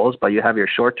long-term goals, but you have your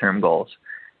short-term goals.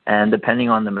 And depending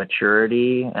on the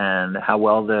maturity and how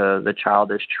well the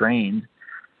child is trained,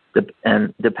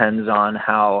 and depends on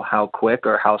how quick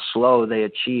or how slow they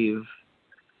achieve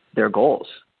their goals.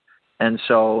 And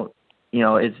so,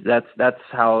 that's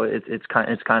how it's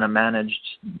kind of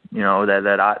managed.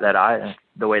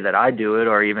 The way that I do it,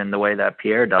 or even the way that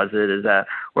Pierre does it, is that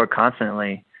we're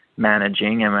constantly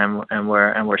managing, and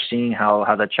we're seeing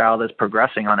how the child is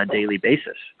progressing on a daily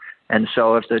basis. And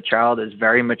so if the child is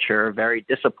very mature, very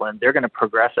disciplined, they're going to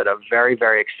progress at a very,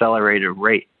 very accelerated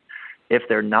rate. If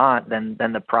they're not, then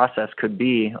the process could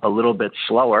be a little bit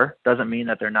slower. Doesn't mean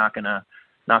that they're not going to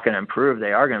improve.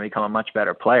 They are going to become a much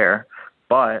better player,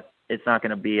 but it's not going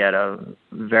to be at a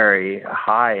very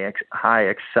high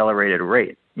accelerated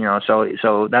rate.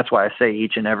 So that's why I say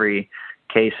each and every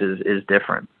case is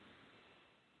different.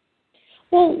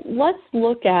 Well, let's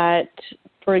look at,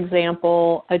 for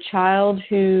example, a child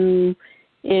who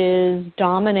is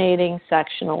dominating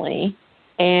sectionally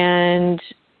and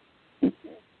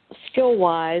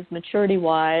skill-wise,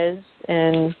 maturity-wise,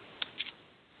 and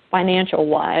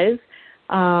financial-wise,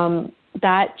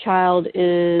 that child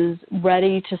is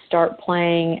ready to start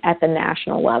playing at the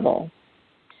national level.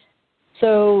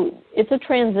 So it's a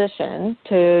transition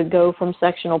to go from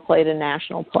sectional play to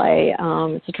national play.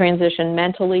 It's a transition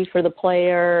mentally for the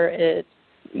player.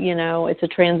 It's a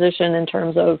transition in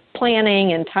terms of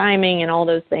planning and timing and all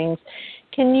those things.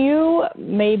 Can you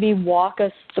maybe walk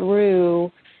us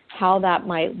through how that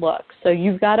might look? So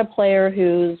you've got a player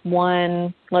who's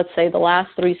won, let's say, the last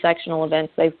 3 sectional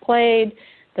events they've played.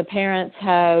 The parents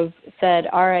have said,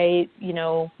 all right,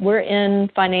 we're in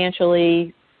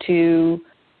financially to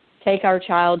take our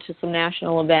child to some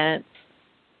national events.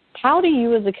 How do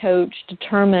you as a coach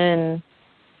determine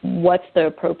what's the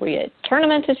appropriate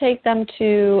tournament to take them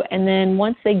to? And then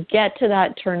once they get to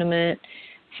that tournament,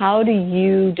 how do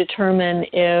you determine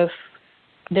if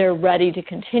they're ready to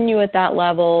continue at that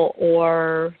level,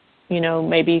 or,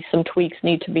 maybe some tweaks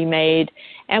need to be made?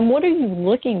 And what are you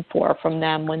looking for from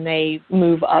them when they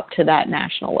move up to that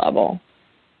national level?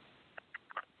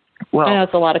 Well, I know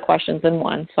it's a lot of questions in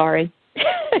one. Sorry.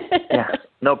 Yeah,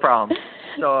 no problem.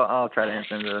 So I'll try to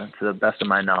answer them to the best of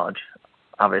my knowledge,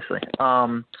 obviously.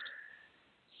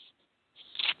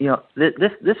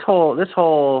 This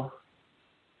whole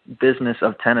business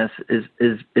of tennis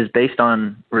is based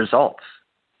on results.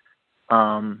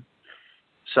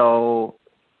 So,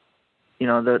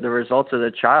 the results of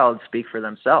the child speak for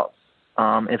themselves.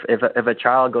 If a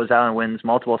child goes out and wins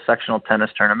multiple sectional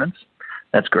tennis tournaments,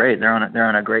 that's great. They're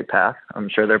on a great path. I'm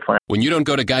sure they're playing. When you don't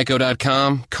go to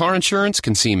Geico.com, car insurance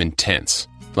can seem intense.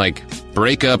 Like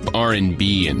breakup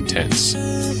R&B intense.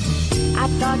 I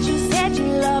thought you said you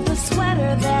loved the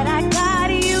sweater that I got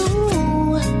you.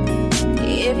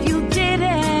 If you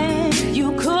didn't,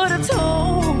 you could have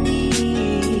told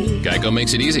me. Geico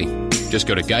makes it easy. Just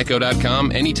go to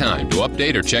Geico.com anytime to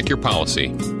update or check your policy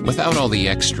without all the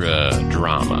extra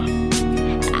drama.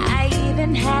 I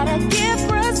even had a gift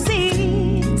receipt.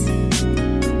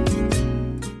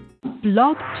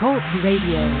 Blog Talk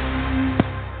Radio.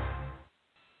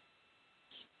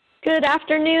 Good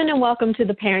afternoon, and welcome to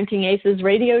the Parenting Aces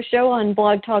radio show on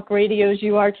Blog Talk Radio's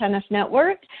UR Tennis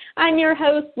Network. I'm your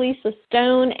host, Lisa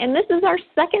Stone, and this is our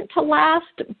second to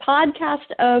last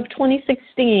podcast of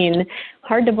 2016.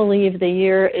 Hard to believe the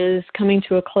year is coming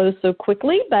to a close so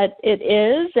quickly, but it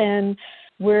is, and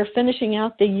we're finishing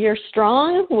out the year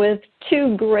strong with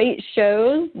 2 great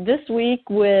shows. This week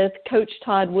with Coach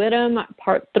Todd Whittam,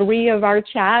 part 3 of our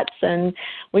chats, and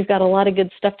we've got a lot of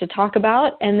good stuff to talk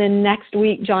about. And then next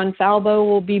week, John Falbo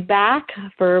will be back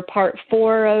for part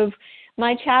 4 of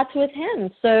my chats with him.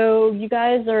 So you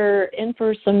guys are in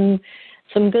for some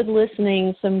good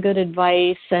listening, some good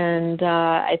advice, and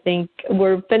I think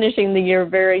we're finishing the year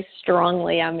very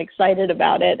strongly. I'm excited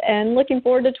about it and looking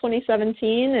forward to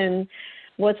 2017 and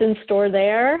what's in store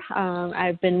there.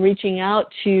 I've been reaching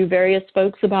out to various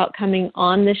folks about coming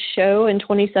on this show in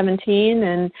 2017,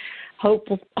 and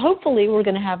hopefully we're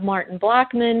going to have Martin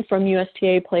Blackman from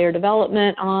USTA Player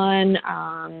Development on,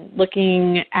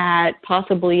 looking at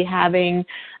possibly having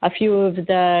a few of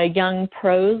the young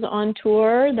pros on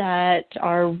tour that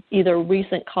are either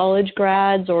recent college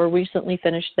grads or recently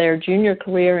finished their junior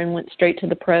career and went straight to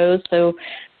the pros. So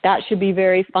that should be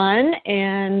very fun.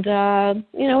 And,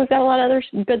 we've got a lot of other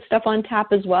good stuff on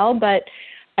tap as well. But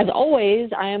as always,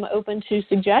 I am open to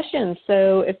suggestions.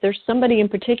 So if there's somebody in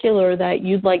particular that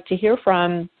you'd like to hear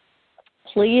from,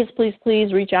 please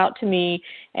reach out to me,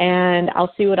 and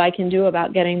I'll see what I can do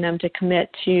about getting them to commit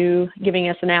to giving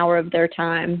us an hour of their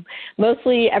time.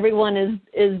 Mostly everyone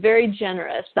is very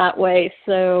generous that way.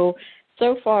 So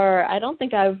far, I don't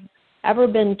think I've ever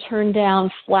been turned down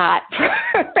flat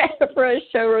for a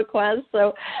show request,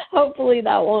 so hopefully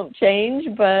that won't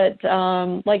change. But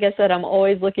like I said, I'm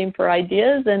always looking for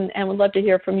ideas and would love to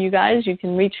hear from you guys. You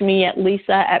can reach me at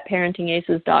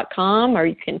lisa@parentingaces.com, or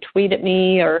you can tweet at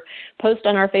me or post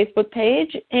on our Facebook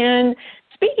page. And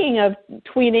speaking of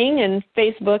tweeting and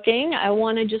Facebooking, I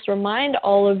want to just remind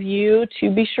all of you to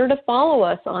be sure to follow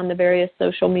us on the various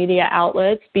social media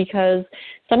outlets, because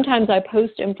sometimes I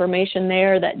post information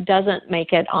there that doesn't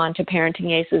make it onto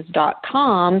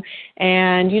parentingaces.com,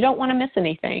 and you don't want to miss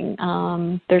anything.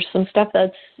 There's some stuff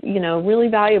that's, really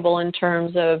valuable in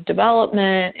terms of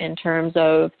development, in terms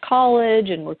of college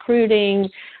and recruiting,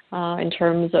 in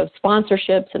terms of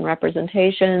sponsorships and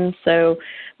representation. So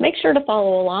make sure to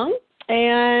follow along.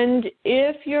 And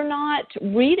if you're not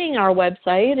reading our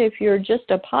website, if you're just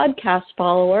a podcast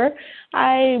follower,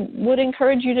 I would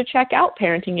encourage you to check out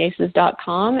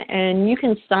parentingaces.com, and you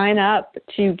can sign up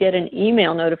to get an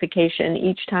email notification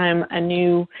each time a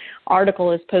new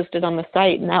article is posted on the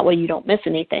site, and that way you don't miss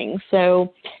anything.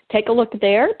 So take a look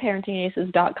there,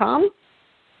 parentingaces.com.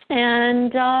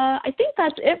 And I think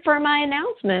that's it for my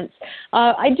announcements.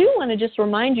 I do want to just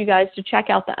remind you guys to check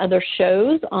out the other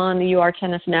shows on the UR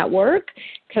Tennis Network.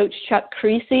 Coach Chuck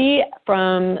Creasy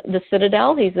from the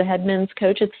Citadel, he's the head men's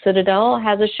coach at the Citadel,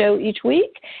 has a show each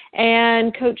week.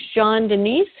 And Coach John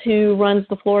Denise, who runs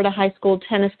the Florida High School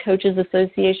Tennis Coaches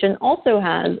Association, also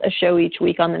has a show each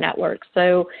week on the network.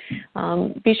 So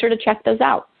be sure to check those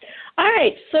out. All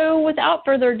right, so without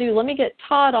further ado, let me get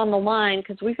Todd on the line,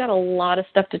 because we've got a lot of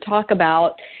stuff to talk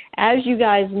about. As you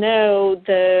guys know,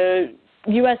 the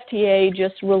USTA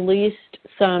just released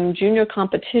some junior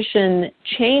competition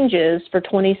changes for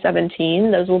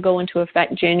 2017. Those will go into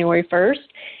effect January 1st.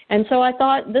 And so I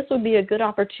thought this would be a good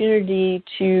opportunity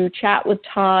to chat with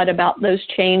Todd about those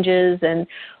changes and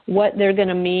what they're going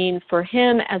to mean for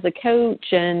him as a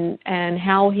coach, and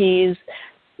how he's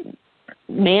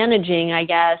managing, I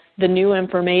guess, the new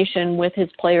information with his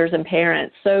players and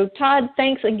parents. So, Todd,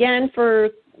 thanks again for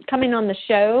coming on the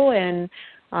show and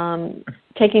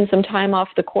taking some time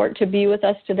off the court to be with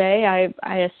us today.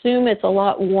 I assume it's a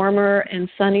lot warmer and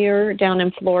sunnier down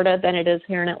in Florida than it is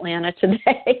here in Atlanta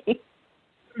today.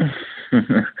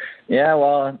 Yeah,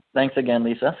 well, thanks again,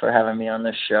 Lisa, for having me on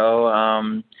the show.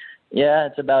 Yeah,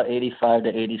 it's about 85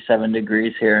 to 87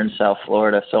 degrees here in South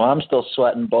Florida, so I'm still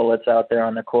sweating bullets out there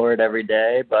on the court every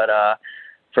day, but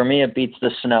for me it beats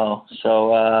the snow.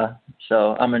 So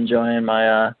I'm enjoying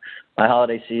my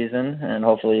holiday season, and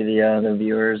hopefully the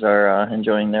viewers are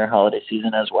enjoying their holiday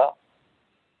season as well.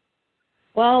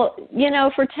 Well,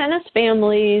 for tennis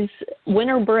families,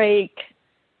 winter break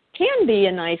can be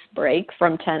a nice break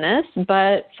from tennis,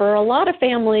 but for a lot of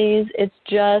families, it's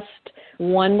just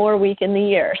one more week in the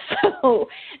year. So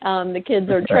the kids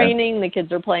are training, the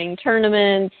kids are playing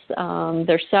tournaments.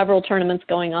 There's several tournaments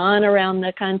going on around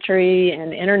the country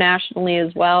and internationally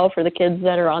as well for the kids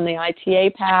that are on the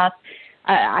ITF path.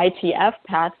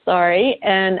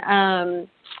 And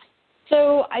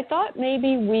so I thought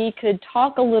maybe we could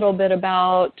talk a little bit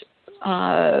about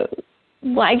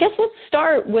well, I guess let's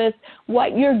start with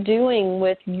what you're doing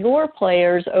with your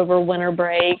players over winter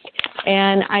break.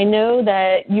 And I know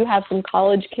that you have some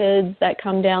college kids that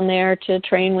come down there to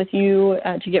train with you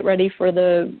to get ready for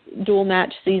the dual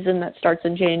match season that starts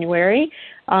in January.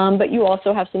 But you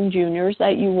also have some juniors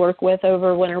that you work with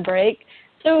over winter break.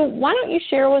 So why don't you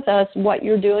share with us what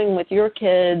you're doing with your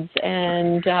kids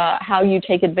and how you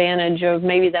take advantage of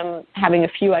maybe them having a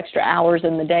few extra hours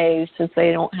in the day since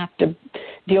they don't have to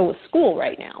deal with school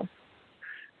right now.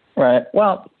 Right.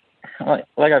 Well,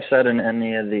 like I've said in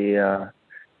any of the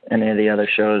other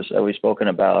shows that we've spoken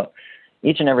about,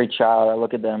 each and every child, I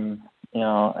look at them,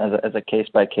 as a case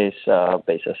by case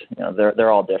basis.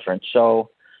 They're all different. So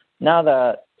now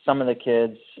that some of the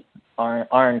kids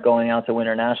aren't going out to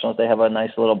winter nationals, they have a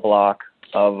nice little block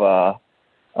of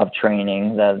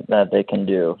training that they can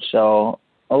do. So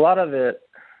a lot of it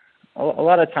a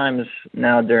lot of times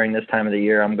now during this time of the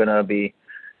year, I'm going to be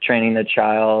training the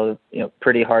child,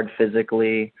 pretty hard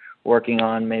physically, working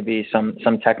on maybe some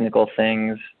technical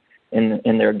things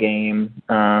in their game,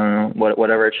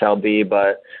 whatever it shall be.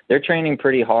 But they're training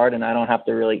pretty hard, and I don't have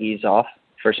to really ease off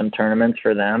for some tournaments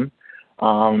for them.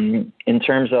 In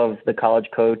terms of the college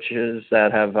coaches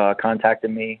that have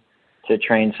contacted me to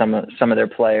train some of their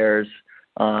players,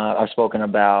 I've spoken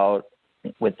about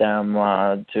with them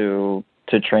to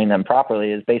train them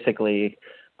properly is basically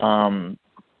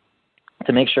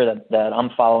to make sure that I'm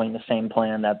following the same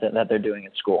plan that they're doing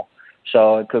at school.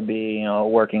 So it could be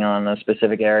working on a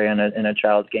specific area in a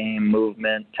child's game,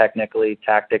 movement, technically,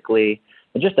 tactically.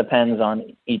 It just depends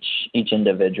on each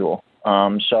individual.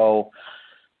 So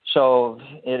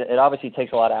it obviously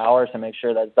takes a lot of hours to make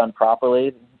sure that's done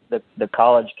properly. The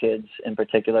college kids in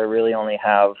particular really only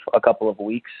have a couple of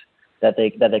weeks that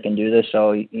they can do this.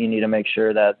 So you need to make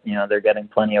sure that they're getting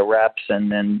plenty of reps,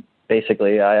 and then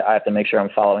basically I have to make sure I'm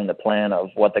following the plan of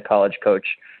what the college coach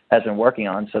has been working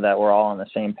on, so that we're all on the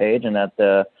same page and that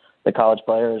the college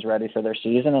player is ready for their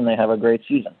season and they have a great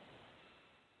season.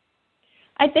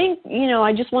 I think,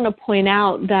 I just want to point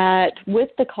out that with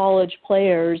the college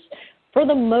players, for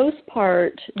the most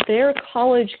part, their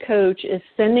college coach is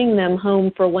sending them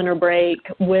home for winter break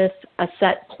with a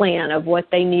set plan of what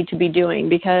they need to be doing,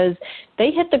 because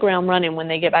they hit the ground running when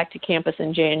they get back to campus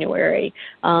in January.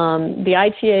 The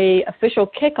ITA official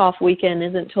kickoff weekend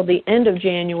isn't until the end of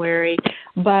January,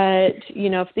 but,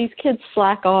 if these kids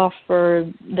slack off for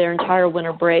their entire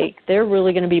winter break, they're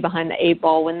really going to be behind the eight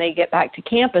ball when they get back to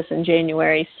campus in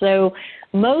January. So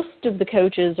most of the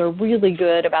coaches are really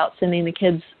good about sending the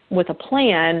kids with a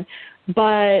plan,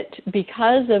 but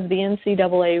because of the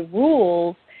NCAA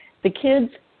rules, the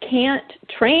kids can't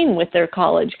train with their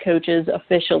college coaches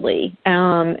officially.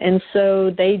 And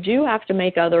so they do have to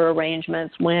make other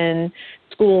arrangements when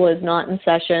school is not in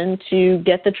session to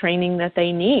get the training that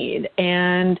they need.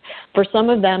 And for some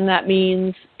of them, that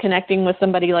means connecting with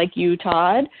somebody like you,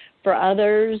 Todd. For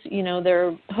others,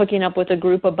 they're hooking up with a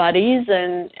group of buddies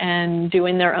and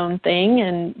doing their own thing.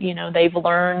 And, they've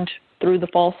learned through the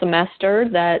fall semester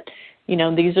that,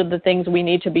 these are the things we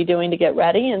need to be doing to get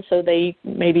ready. And so they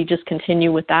maybe just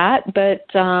continue with that. But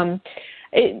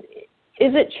is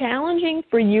it challenging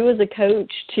for you as a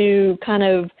coach to kind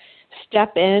of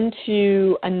step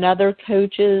into another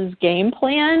coach's game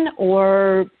plan,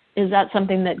 or is that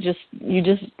something that you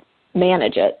just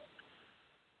manage it?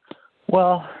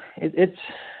 Well, it's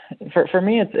for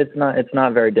me, it's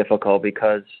not very difficult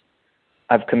because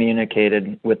I've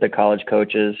communicated with the college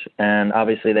coaches, and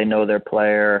obviously they know their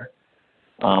player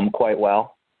quite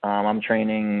well. I'm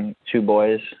training two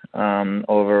boys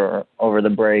over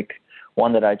the break.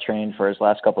 One that I trained for his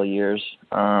last couple of years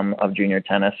of junior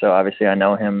tennis, so obviously I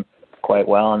know him quite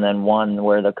well. And then one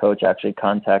where the coach actually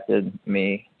contacted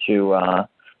me to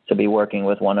be working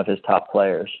with one of his top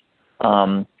players.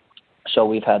 So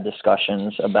we've had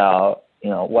discussions about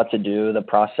what to do, the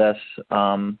process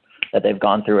that they've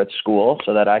gone through at school,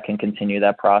 so that I can continue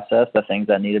that process, the things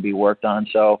that need to be worked on.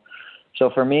 So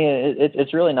for me,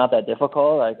 it's really not that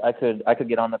difficult. I could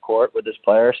get on the court with this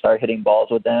player, start hitting balls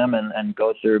with them, and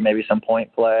go through maybe some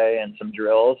point play and some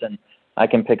drills, and I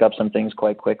can pick up some things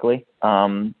quite quickly.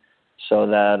 So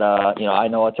that I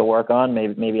know what to work on.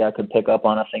 Maybe I could pick up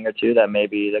on a thing or two that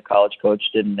maybe the college coach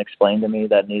didn't explain to me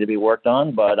that need to be worked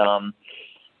on. But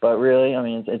really, I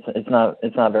mean,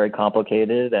 it's not very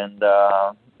complicated, and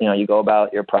you go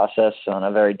about your process in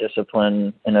a very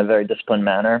disciplined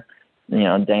manner,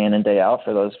 day in and day out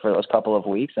for those couple of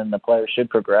weeks, and the players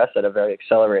should progress at a very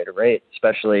accelerated rate,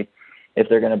 especially if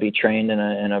they're going to be trained in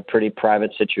a pretty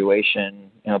private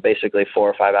situation, basically 4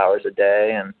 or 5 hours a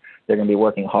day, and they're going to be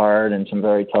working hard and some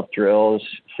very tough drills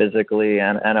physically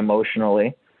and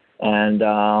emotionally. And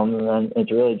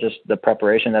it's really just the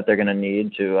preparation that they're going to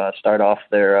need to start off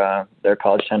their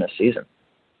college tennis season.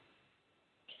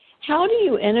 How do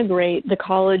you integrate the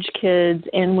college kids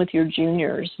in with your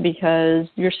juniors? Because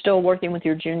you're still working with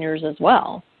your juniors as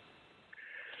well.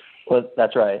 Well,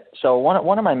 that's right. So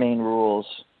one of my main rules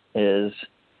is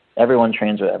everyone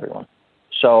trains with everyone.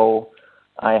 So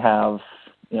I have,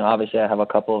 obviously I have a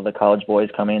couple of the college boys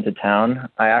coming into town.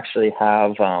 I actually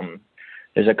have,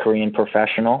 there's a Korean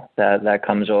professional that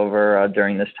comes over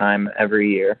during this time every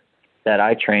year that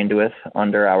I trained with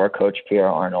under our coach, Pierre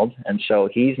Arnold. And so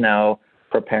he's now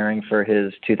preparing for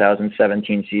his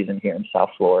 2017 season here in South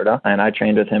Florida. And I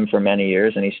trained with him for many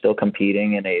years, and he's still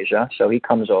competing in Asia. So he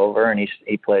comes over and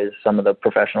he plays some of the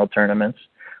professional tournaments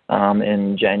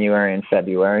in January and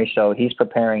February. So he's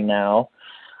preparing now.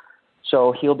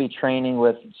 So he'll be training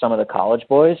with some of the college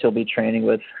boys. He'll be training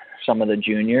with some of the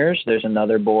juniors. There's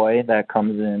another boy that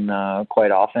comes in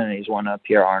quite often, and he's one of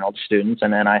Pierre Arnold's students,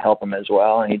 and then I help him as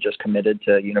well, and he just committed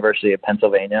to University of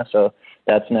Pennsylvania. So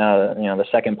that's now, the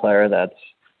second player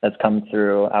that's come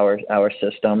through our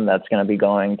system that's going to be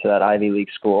going to that Ivy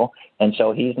League school. And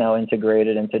so he's now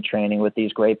integrated into training with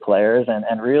these great players,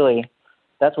 and really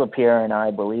that's what Pierre and I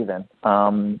believe in.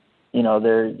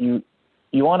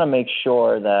 You want to make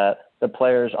sure that the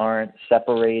players aren't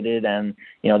separated and,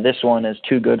 this one is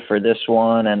too good for this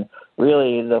one. And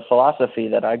really the philosophy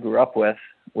that I grew up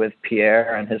with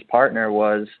Pierre and his partner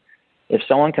was, if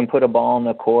someone can put a ball on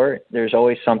the court, there's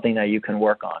always something that you can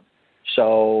work on.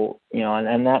 So,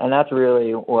 and that's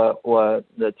really what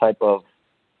the type of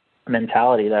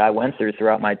mentality that I went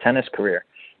throughout my tennis career.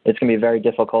 It's going to be very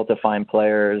difficult to find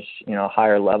players,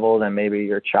 higher level than maybe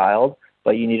your child,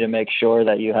 but you need to make sure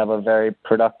that you have a very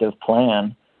productive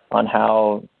plan on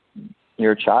how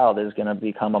your child is going to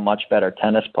become a much better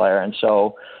tennis player. And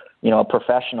so, a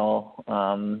professional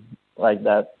like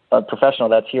that, a professional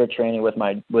that's here training with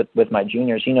my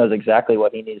juniors, he knows exactly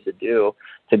what he needs to do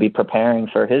to be preparing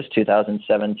for his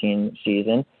 2017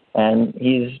 season. And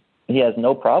he has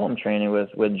no problem training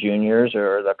with juniors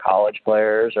or the college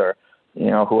players or,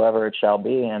 whoever it shall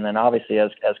be. And then obviously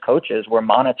as coaches, we're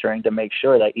monitoring to make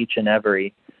sure that each and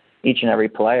every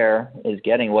player is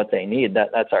getting what they need.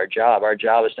 That's our job. Our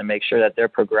job is to make sure that they're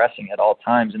progressing at all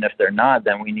times. And if they're not,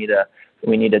 then we need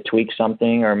to tweak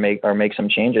something or make some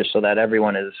changes so that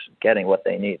everyone is getting what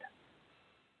they need.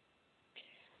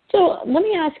 So let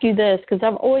me ask you this, because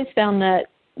I've always found it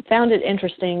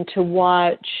interesting to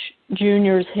watch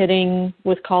juniors hitting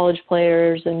with college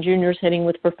players and juniors hitting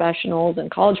with professionals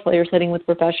and college players hitting with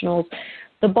professionals.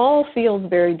 The ball feels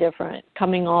very different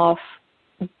coming off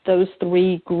those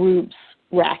three groups'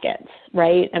 rackets,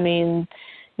 right? I mean,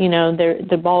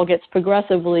 the ball gets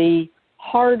progressively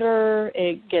harder,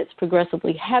 it gets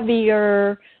progressively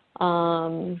heavier.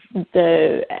 A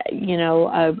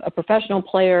professional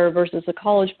player versus a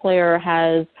college player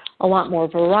has a lot more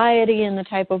variety in the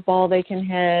type of ball they can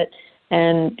hit,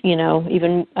 and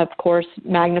even of course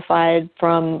magnified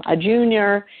from a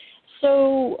junior.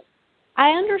 So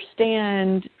I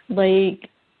understand, if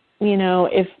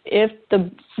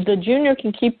the junior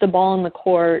can keep the ball in the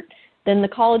court, then the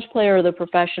college player or the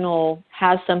professional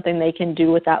has something they can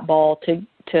do with that ball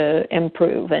to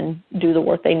improve and do the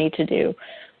work they need to do.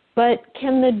 But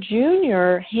can the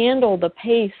junior handle the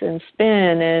pace and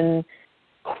spin and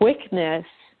quickness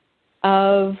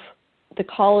of the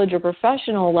college or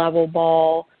professional level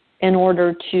ball in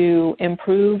order to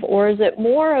improve? Or is it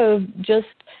more of just,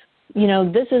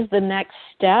 this is the next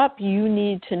step, you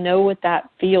need to know what that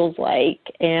feels like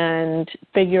and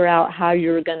figure out how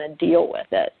you're going to deal with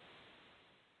it?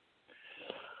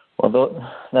 Well,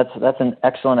 that's an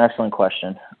excellent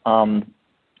question.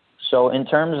 So in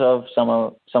terms of some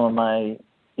of my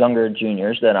younger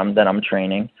juniors that I'm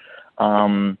training,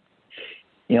 I've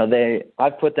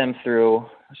put them through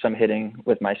some hitting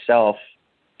with myself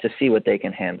to see what they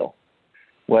can handle,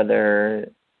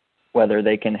 whether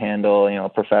they can handle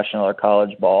professional or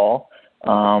college ball.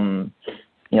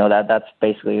 That's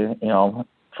basically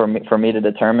for me to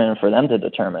determine and for them to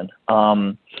determine.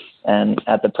 And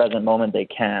at the present moment, they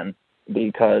can,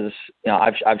 because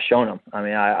I've shown them. I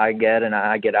mean, I get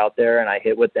out there and I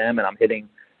hit with them, and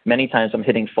many times I'm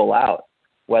hitting full out.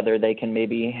 Whether they can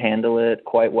maybe handle it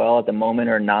quite well at the moment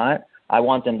or not, I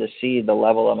want them to see the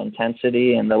level of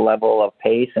intensity and the level of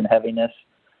pace and heaviness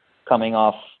coming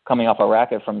off a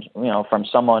racket from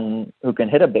someone who can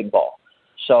hit a big ball.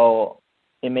 So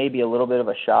it may be a little bit of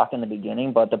a shock in the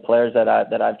beginning, but the players that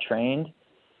I've trained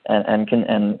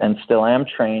and still am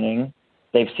training,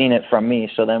 they've seen it from me.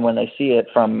 So then when they see it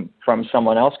from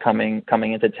someone else coming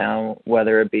into town,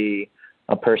 whether it be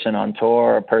a person on tour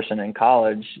or a person in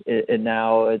college,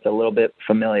 now it's a little bit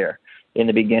familiar. In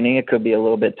the beginning, it could be a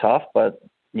little bit tough, but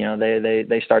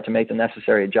they start to make the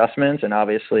necessary adjustments, and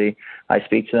obviously I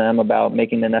speak to them about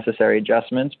making the necessary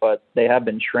adjustments, but they have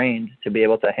been trained to be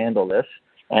able to handle this.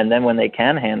 And then when they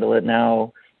can handle it,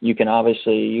 now you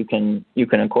can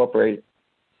incorporate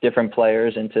different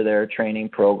players into their training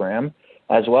program,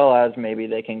 as well as maybe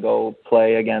they can go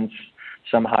play against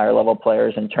some higher level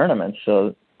players in tournaments.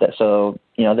 So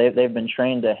they've been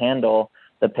trained to handle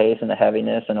the pace and the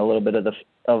heaviness and a little bit of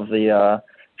the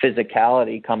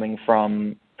physicality coming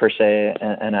from, per se,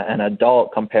 an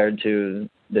adult compared to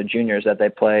the juniors that they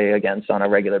play against on a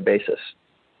regular basis.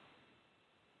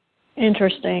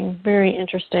 Interesting, very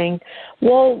interesting.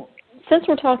 Well, since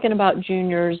we're talking about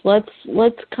juniors, let's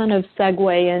kind of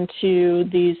segue into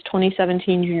these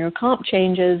 2017 junior comp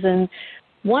changes. And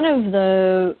one of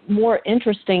the more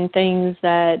interesting things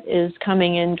that is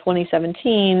coming in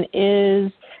 2017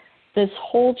 is this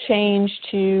whole change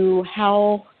to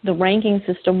how the ranking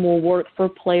system will work for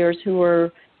players who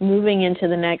are moving into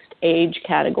the next age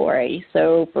category.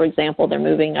 So, for example, they're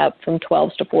moving up from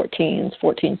 12s to 14s,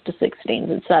 14s to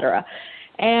 16s, et cetera.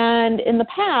 And in the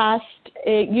past,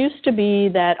 it used to be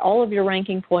that all of your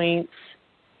ranking points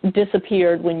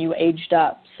disappeared when you aged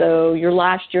up. So your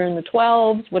last year in the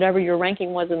 12s, whatever your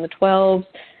ranking was in the 12s,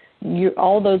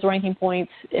 all those ranking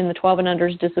points in the 12 and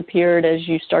unders disappeared as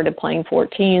you started playing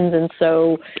 14s. And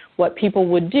so what people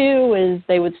would do is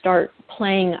they would start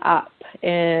playing up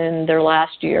in their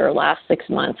last year, last 6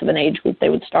 months of an age group. They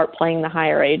would start playing the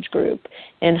higher age group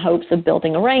in hopes of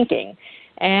building a ranking.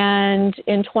 And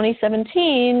in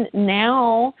 2017,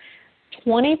 now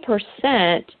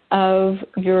 20% of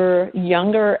your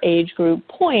younger age group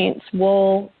points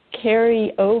will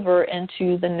carry over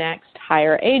into the next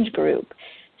higher age group.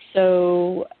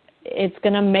 So it's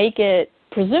going to make it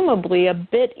presumably a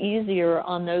bit easier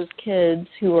on those kids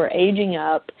who are aging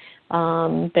up.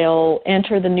 They'll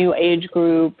enter the new age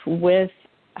group with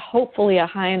hopefully a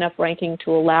high enough ranking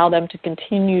to allow them to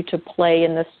continue to play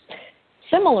in this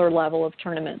similar level of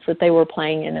tournaments that they were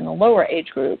playing in the lower age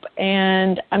group.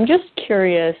 And I'm just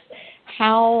curious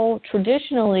how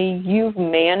traditionally you've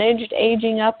managed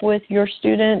aging up with your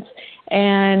students,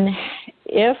 and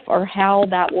if or how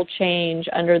that will change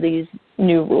under these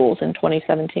new rules in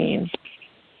 2017.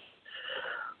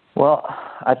 Well,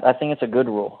 I think it's a good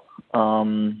rule.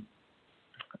 I'm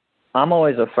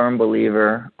always a firm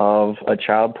believer of a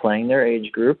child playing their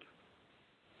age group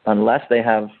unless they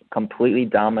have completely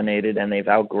dominated and they've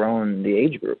outgrown the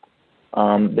age group.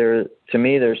 To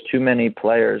me, there's too many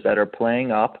players that are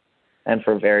playing up, and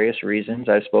for various reasons.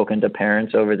 I've spoken to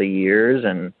parents over the years,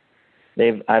 and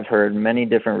I've heard many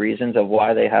different reasons of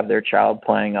why they have their child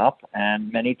playing up,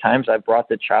 and many times I've brought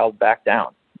the child back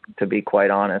down, to be quite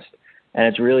honest. And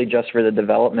it's really just for the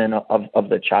development of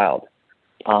the child.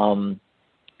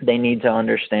 They need to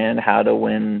understand how to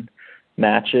win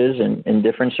matches in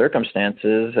different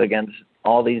circumstances against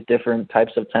all these different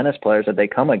types of tennis players that they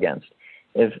come against.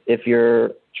 If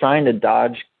you're trying to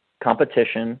dodge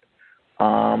competition,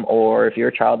 or if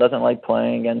your child doesn't like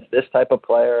playing against this type of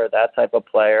player or that type of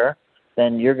player,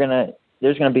 then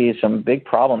there's gonna be some big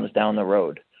problems down the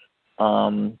road.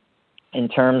 In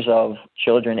terms of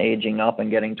children aging up and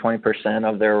getting 20%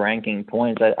 of their ranking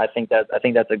points, I think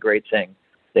that's a great thing.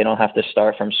 They don't have to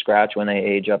start from scratch when they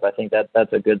age up. I think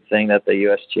that's a good thing that the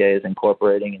USTA is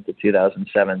incorporating into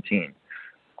 2017.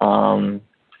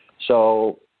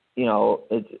 So, you know,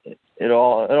 it'll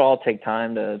all take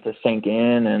time to sink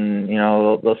in, and, you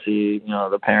know, they'll see, you know,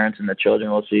 the parents and the children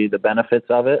will see the benefits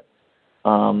of it.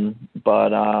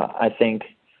 But I think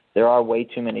there are way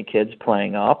too many kids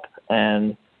playing up,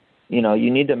 and, you know,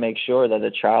 you need to make sure that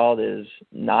the child is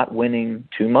not winning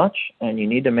too much, and you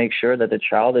need to make sure that the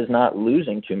child is not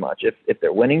losing too much. If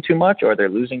they're winning too much or they're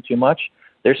losing too much,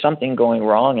 there's something going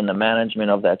wrong in the management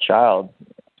of that child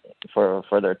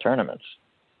for their tournaments.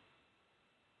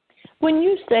 When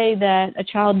you say that a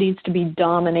child needs to be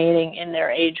dominating in their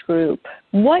age group,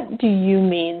 what do you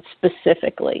mean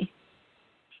specifically?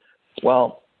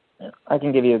 Well, I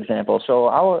can give you an example.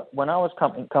 So when I was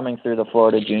coming through the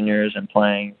Florida Juniors and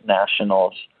playing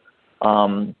nationals,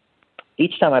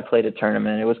 each time I played a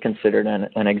tournament, it was considered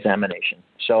an examination.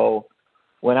 So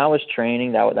when I was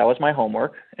training, that was my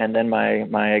homework, and then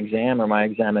my exam or my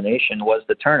examination was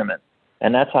the tournament.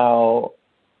 And that's how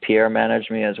Pierre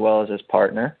managed me as well as his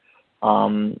partner,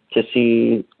 to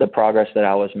see the progress that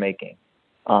I was making.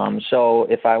 So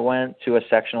if I went to a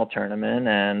sectional tournament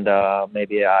and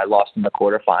maybe I lost in the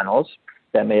quarterfinals,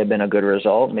 that may have been a good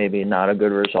result, maybe not a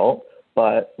good result.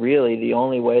 But really, the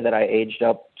only way that I aged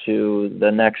up to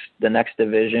the next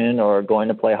division or going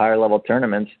to play higher level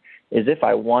tournaments is if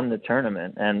I won the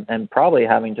tournament, and probably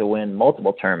having to win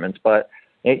multiple tournaments. But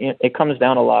it comes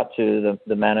down a lot to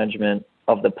the management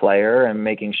of the player and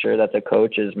making sure that the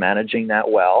coach is managing that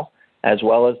well as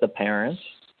the parents.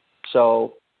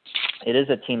 So it is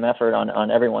a team effort on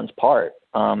everyone's part.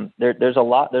 There's a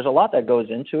lot that goes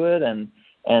into it, and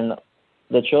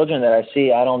the children that I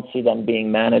see, I don't see them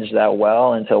being managed that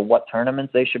well into what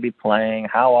tournaments they should be playing,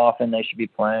 how often they should be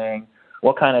playing,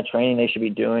 what kind of training they should be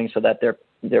doing so that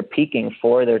they're peaking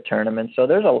for their tournaments. So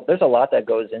there's a lot that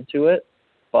goes into it.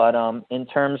 But in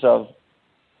terms of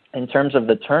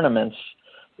the tournaments,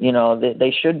 you know,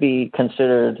 they should be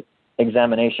considered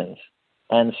examinations.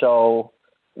 And so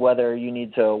whether you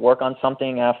need to work on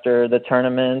something after the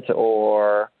tournament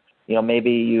or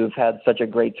maybe you've had such a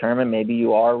great tournament, maybe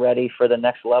you are ready for the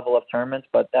next level of tournaments,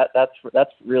 but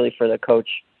that's really for the coach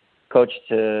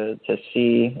to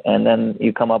see, and then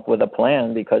you come up with a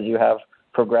plan because you have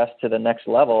progressed to the next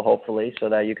level, hopefully, so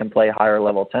that you can play higher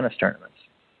level tennis tournaments.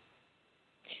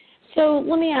 So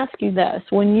let me ask you this.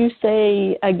 When you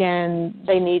say, again,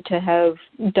 they need to have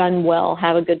done well,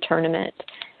 have a good tournament,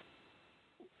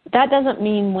 that doesn't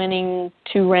mean winning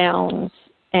 2 rounds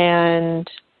and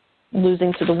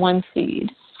losing to the 1 seed.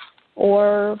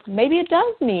 Or maybe it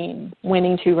does mean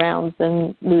winning 2 rounds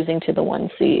and losing to the 1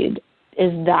 seed.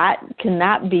 Can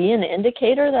that be an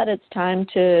indicator that it's time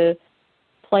to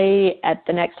play at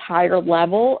the next higher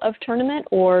level of tournament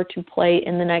or to play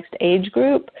in the next age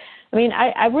group? I mean,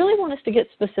 I really want us to get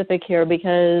specific here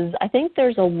because I think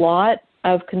there's a lot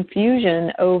of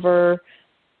confusion over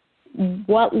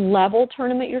what level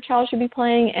tournament your child should be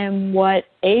playing and what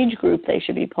age group they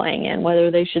should be playing in,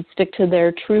 whether they should stick to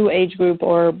their true age group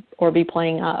or be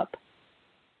playing up.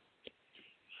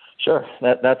 Sure,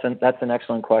 that's an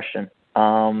excellent question.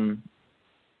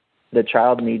 The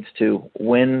child needs to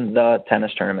win the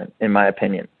tennis tournament, in my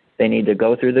opinion. They need to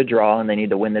go through the draw and they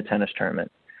need to win the tennis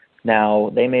tournament. Now,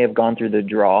 they may have gone through the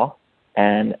draw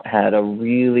and had a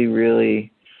really,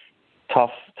 really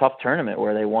tough tournament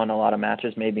where they won a lot of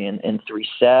matches, maybe in 3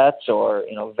 sets or,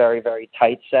 very, very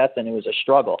tight sets, and it was a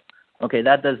struggle. Okay,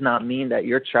 that does not mean that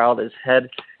your child is head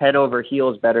over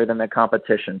heels better than the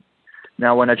competition.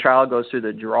 Now, when a child goes through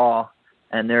the draw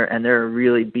and they're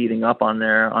really beating up on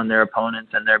their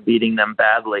opponents and they're beating them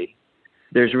badly,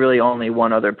 there's really only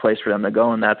one other place for them to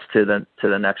go, and that's to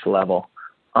the next level.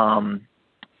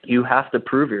 You have to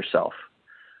prove yourself.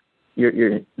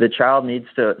 The child needs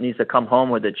to come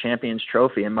home with a champion's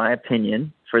trophy, in my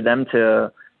opinion, for them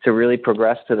to really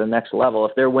progress to the next level.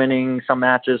 If they're winning some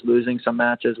matches, losing some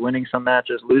matches, winning some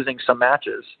matches, losing some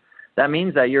matches, that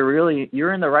means that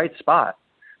you're in the right spot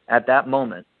at that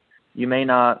moment. You may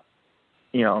not,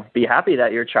 be happy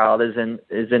that your child is in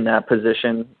that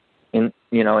position in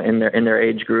their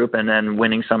age group and then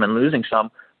winning some and losing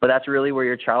some, but that's really where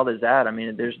your child is at. I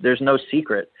mean, there's no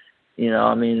secret.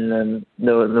 There's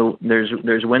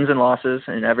wins and losses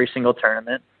in every single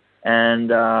tournament, and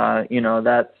those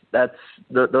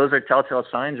are telltale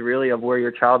signs really of where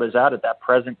your child is at that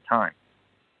present time.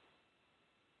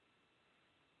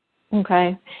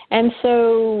 Okay, and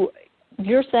so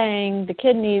you're saying the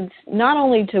kid needs not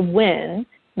only to win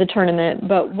the tournament,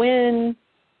 but win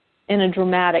in a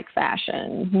dramatic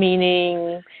fashion,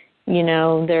 meaning,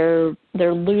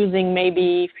 they're losing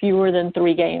maybe fewer than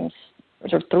 3 games,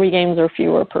 or 3 games or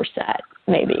fewer per set,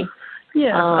 maybe.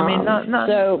 Yeah, I mean, not.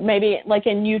 So maybe, like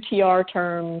in UTR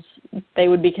terms, they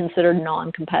would be considered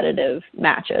non-competitive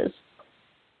matches.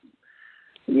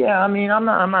 Yeah, I mean, I'm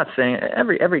not saying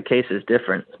every case is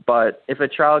different, but if a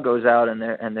child goes out and they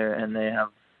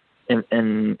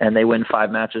win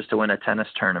 5 matches to win a tennis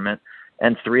tournament,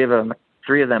 and three of them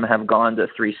have gone to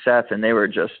 3 sets, and they were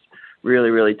just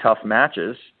really, really tough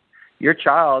matches, your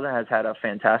child has had a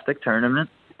fantastic tournament.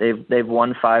 They've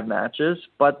won 5 matches,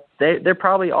 but they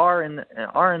probably are in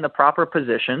the proper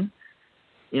position,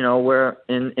 where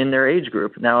in their age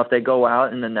group. Now, if they go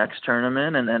out in the next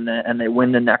tournament and they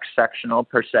win the next sectional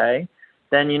per se,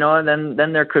 then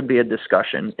then there could be a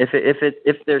discussion.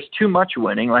 If there's too much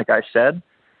winning, like I said,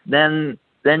 then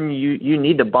you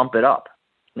need to bump it up.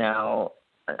 Now,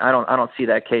 I don't see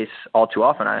that case all too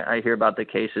often. I hear about the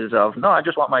cases of, no, I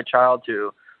just want my child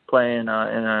to play in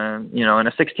a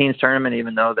 16s tournament,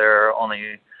 even though they're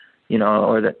only,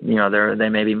 they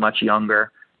may be much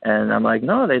younger. And I'm like,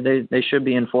 no, they should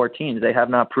be in 14s. They have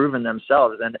not proven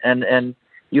themselves. And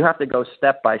you have to go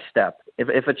step by step.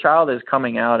 If a child is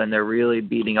coming out and they're really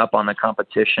beating up on the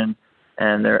competition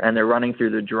and they're running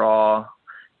through the draw,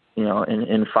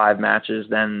 in 5 matches,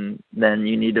 then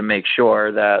you need to make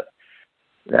sure that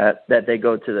they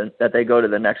go to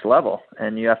the next level,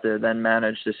 and you have to then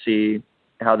manage to see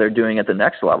how they're doing at the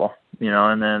next level,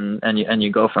 and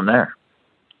you go from there.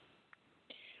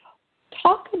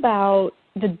 Talk about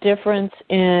the difference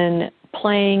in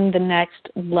playing the next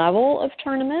level of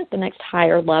tournament, the next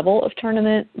higher level of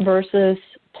tournament, versus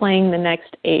playing the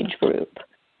next age group.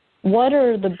 What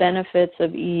are the benefits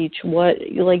of each?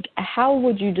 How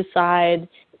would you decide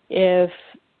if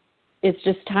it's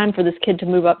just time for this kid to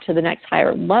move up to the next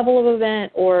higher level of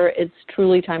event, or it's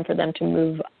truly time for them to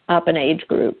move up an age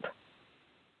group?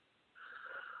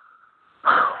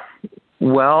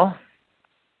 Well,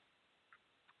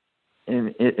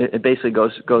 it basically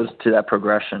goes to that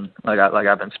progression, like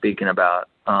I've been speaking about.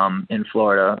 In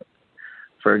Florida,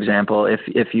 for example,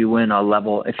 if you win a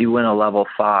level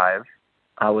 5,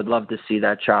 I would love to see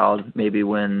that child maybe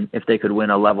win, if they could win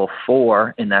a level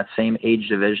 4 in that same age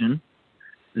division,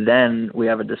 then we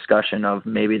have a discussion of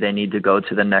maybe they need to go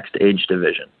to the next age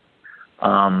division.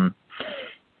 To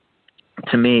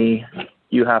me,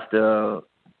 the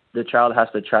child has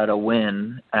to try to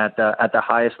win at the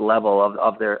highest level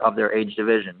of their age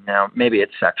division. Now, maybe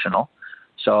it's sectional.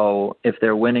 So if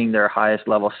they're winning their highest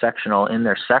level sectional in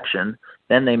their section,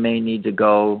 then they may need to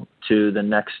go to the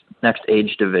next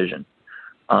age division.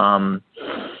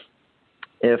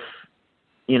 If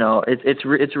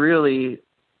it's really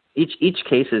each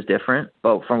case is different,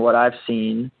 but from what I've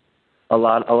seen, a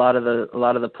lot of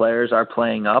the players are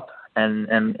playing up, and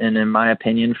in my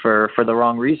opinion, for the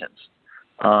wrong reasons.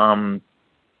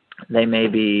 They may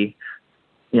be,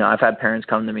 I've had parents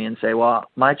come to me and say, well,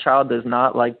 my child does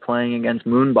not like playing against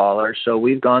moonballers, so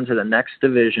we've gone to the next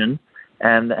division,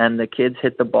 and the kids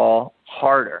hit the ball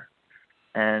harder.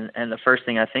 And the first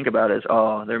thing I think about is,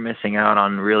 oh, they're missing out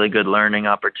on really good learning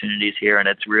opportunities here, and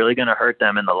it's really going to hurt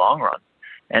them in the long run.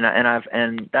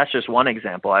 And that's just one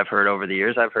example I've heard over the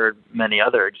years. I've heard many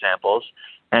other examples,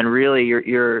 and really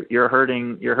you're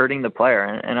hurting the player.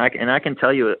 And I can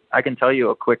tell you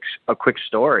a quick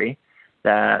story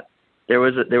that there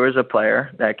was a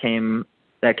player that came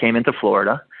into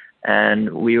Florida,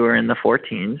 and we were in the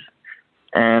 14s,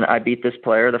 and I beat this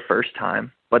player the first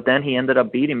time. But then he ended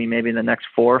up beating me maybe the next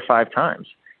 4 or 5 times.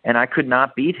 And I could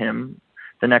not beat him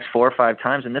the next 4 or 5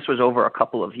 times. And this was over a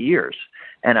couple of years.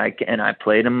 And I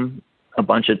played him a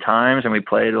bunch of times, and we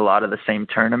played a lot of the same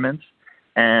tournaments.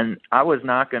 And I was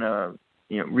not going to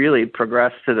really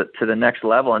progress to the next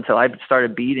level until I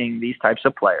started beating these types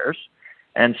of players.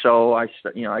 And so I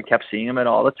kept seeing him at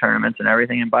all the tournaments and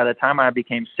everything. And by the time I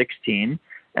became 16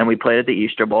 and we played at the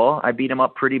Easter Bowl, I beat him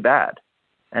up pretty bad.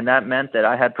 And that meant that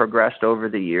I had progressed over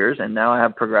the years, and now I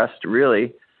have progressed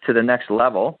really to the next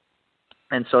level.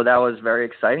 And so that was very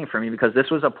exciting for me, because this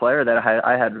was a player that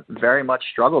I had very much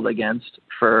struggled against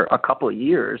for a couple of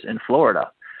years in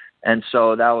Florida. And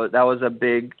so that was a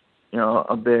big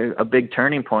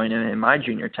turning point in my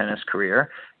junior tennis career.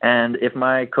 And if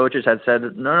my coaches had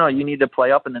said, no, you need to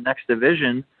play up in the next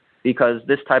division because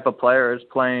this type of player is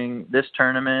playing this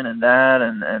tournament and that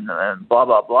and blah,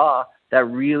 blah, blah, that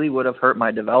really would have hurt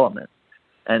my development.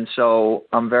 And so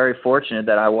I'm very fortunate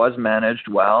that I was managed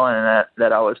well, and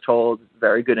that I was told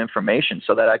very good information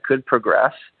so that I could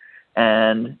progress.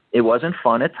 And it wasn't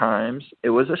fun at times.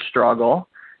 It was a struggle,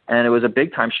 and it was a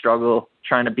big-time struggle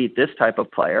trying to beat this type of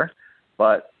player.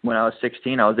 But when I was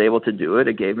 16, I was able to do it.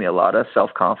 It gave me a lot of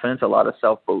self-confidence, a lot of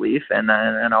self-belief, and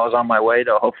I was on my way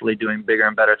to hopefully doing bigger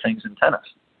and better things in tennis.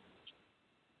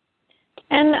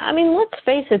 And, I mean, let's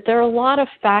face it, there are a lot of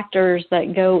factors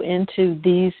that go into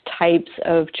these types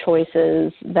of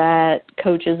choices that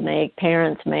coaches make,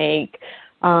 parents make,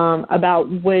 about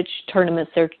which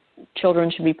tournaments their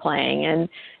children should be playing. And,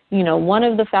 one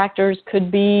of the factors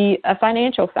could be a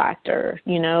financial factor.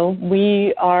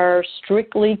 We are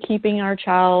strictly keeping our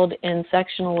child in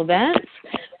sectional events,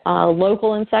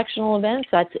 local and sectional events.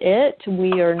 That's it.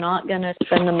 We are not going to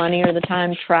spend the money or the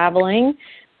time traveling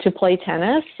to play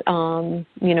tennis.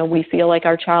 We feel like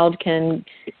our child can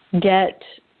get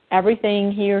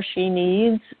everything he or she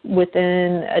needs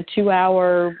within a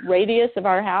 2-hour radius of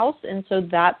our house, and so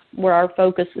that's where our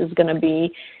focus is going to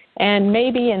be. And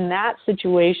maybe in that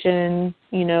situation,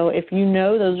 if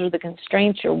those are the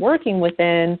constraints you're working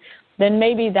within, then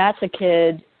maybe that's a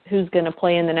kid who's going to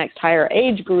play in the next higher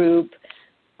age group,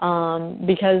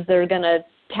 because they're going to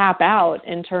tap out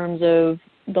in terms of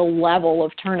the level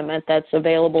of tournament that's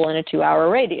available in a 2-hour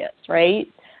radius, right?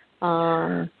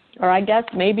 Or I guess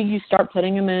maybe you start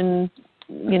putting them in,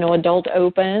 adult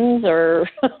opens, or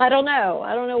I don't know.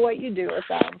 I don't know what you do with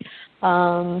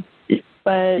them.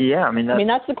 But yeah,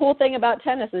 that's the cool thing about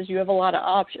tennis is you have a lot of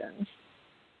options.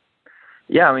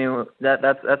 Yeah,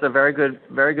 that's a very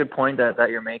good point that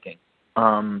you're making.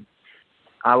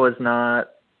 I was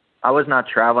not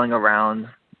traveling around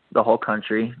the whole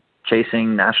country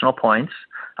chasing national points.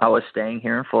 I was staying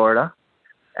here in Florida,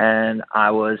 and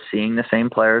I was seeing the same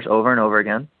players over and over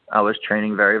again. I was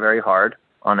training very, very hard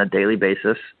on a daily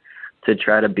basis to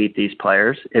try to beat these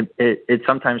players. It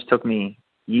sometimes took me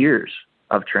years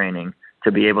of training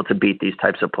to be able to beat these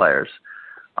types of players.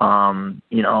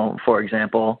 For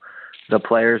example, the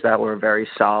players that were very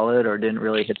solid or didn't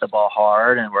really hit the ball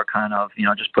hard and were kind of,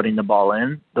 just putting the ball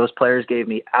in, those players gave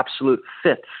me absolute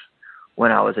fits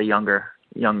when I was a younger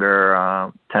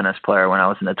tennis player, when I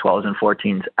was in the 12s and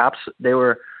 14s.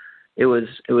 It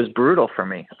was brutal for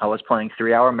me. I was playing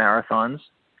 3-hour marathons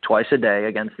twice a day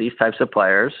against these types of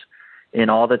players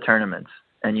in all the tournaments.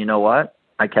 And you know what?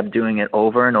 I kept doing it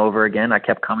over and over again. I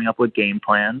kept coming up with game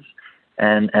plans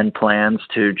and plans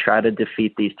to try to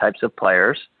defeat these types of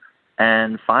players.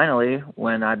 And finally,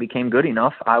 when I became good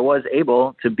enough, I was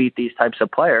able to beat these types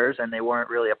of players, and they weren't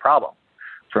really a problem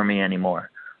for me anymore.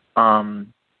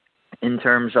 In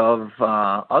terms of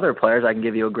other players, I can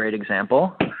give you a great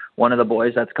example. One of the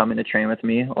boys that's coming to train with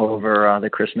me over the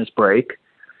Christmas break,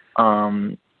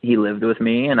 he lived with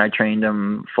me, and I trained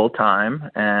him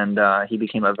full-time, and he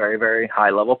became a very, very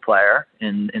high-level player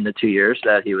in the 2 years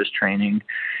that he was training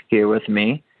here with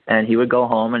me. And he would go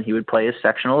home and he would play his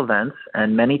sectional events,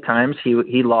 and many times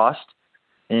he lost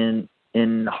in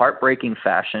heartbreaking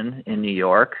fashion in New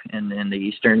York in the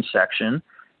Eastern section.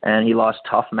 And he lost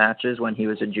tough matches when he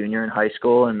was a junior in high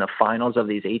school in the finals of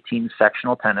these 18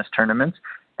 sectional tennis tournaments.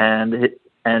 And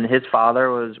his father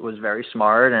was very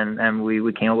smart, and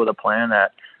we came up with a plan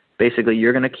that basically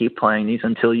you're going to keep playing these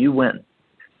until you win.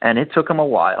 And it took him a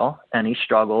while, and he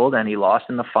struggled, and he lost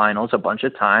in the finals a bunch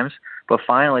of times. But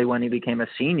finally, when he became a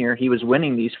senior, he was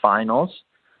winning these finals,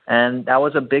 and that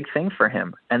was a big thing for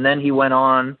him. And then he went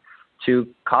on to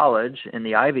college in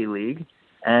the Ivy League,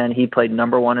 and he played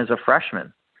number one as a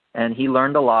freshman. And he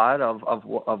learned a lot of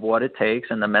what it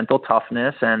takes and the mental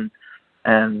toughness, and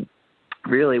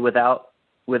really without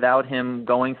him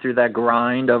going through that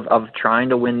grind of trying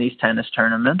to win these tennis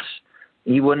tournaments,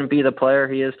 he wouldn't be the player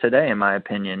he is today, in my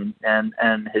opinion.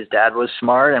 And his dad was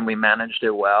smart, and we managed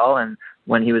it well. And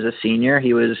when he was a senior,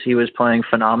 he was playing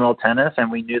phenomenal tennis, and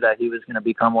we knew that he was going to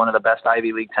become one of the best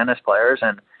Ivy League tennis players.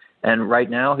 And right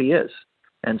now he is.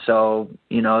 And so,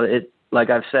 like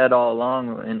I've said all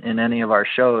along in any of our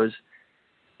shows,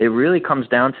 it really comes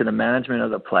down to the management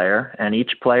of the player, and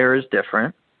each player is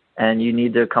different, and you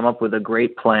need to come up with a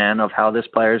great plan of how this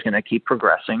player is going to keep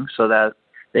progressing so that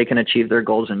they can achieve their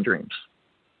goals and dreams.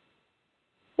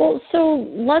 Well, so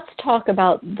let's talk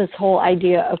about this whole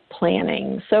idea of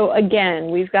planning. So again,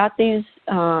 we've got these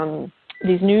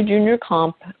new junior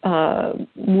comp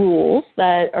rules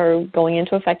that are going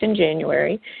into effect in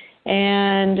January.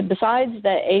 And besides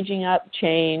the aging up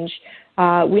change,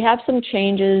 we have some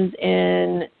changes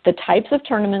in the types of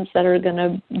tournaments that are going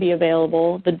to be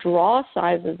available, the draw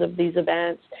sizes of these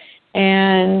events,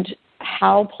 and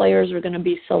how players are going to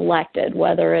be selected,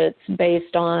 whether it's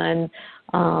based on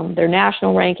their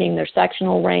national ranking, their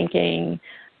sectional ranking,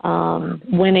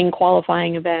 winning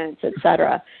qualifying events,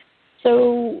 etc.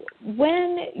 So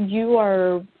when you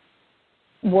are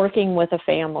working with a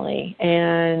family,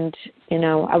 and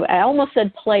I almost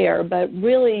said player, but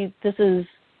really this is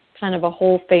kind of a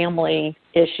whole family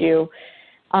issue,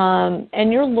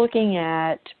 and you're looking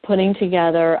at putting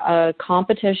together a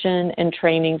competition and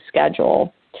training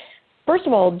schedule. First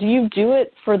of all, do you do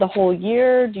it for the whole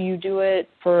year? Do you do it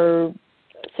for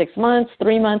 6 months,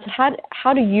 3 months?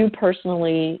 How do you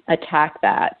personally attack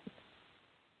that?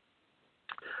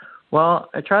 Well,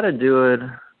 I try to do it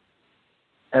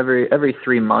every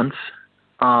 3 months.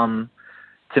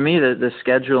 To me, the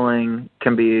scheduling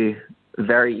can be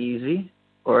very easy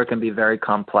or it can be very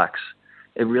complex.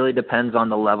 It really depends on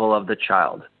the level of the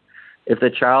child. If the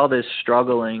child is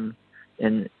struggling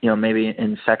in, maybe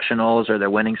in sectionals, or they're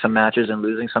winning some matches and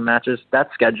losing some matches, that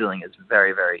scheduling is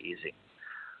very, very easy.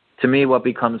 To me, what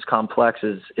becomes complex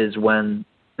is when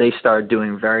they start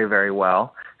doing very, very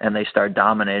well and they start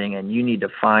dominating, and you need to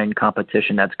find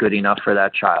competition that's good enough for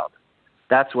that child.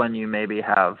 That's when you maybe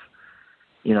have,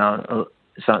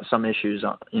 some issues,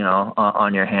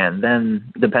 on your hand.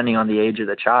 Then, depending on the age of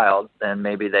the child, then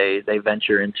maybe they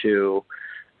venture into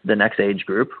the next age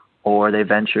group, or they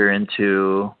venture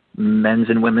into men's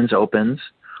and women's opens,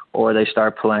 or they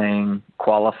start playing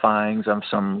qualifyings of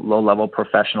some low-level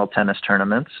professional tennis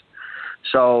tournaments.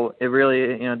 So it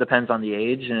really, depends on the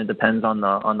age, and it depends on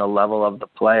the level of the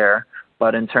player.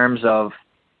 But in terms of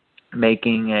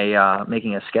making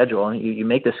a schedule, you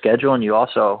make the schedule, and you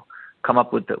also come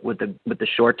up with the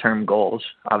short-term goals.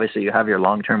 Obviously, you have your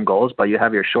long-term goals, but you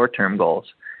have your short-term goals.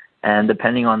 And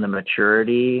depending on the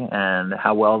maturity and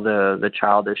how well the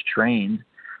child is trained,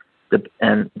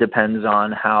 and depends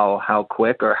on how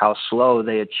quick or how slow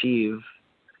they achieve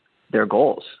their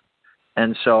goals.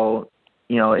 And so,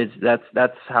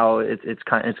 that's how it's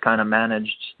kind of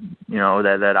managed.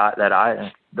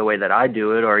 The way that I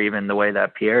do it, or even the way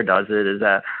that Pierre does it, is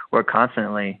that we're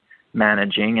constantly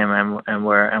managing, and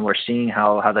we're seeing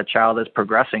how the child is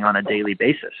progressing on a daily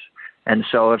basis. And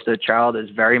so if the child is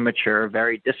very mature,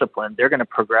 very disciplined, they're going to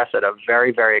progress at a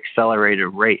very, very accelerated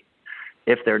rate.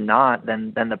 If they're not,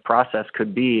 then the process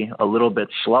could be a little bit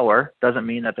slower. Doesn't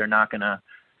mean that they're not going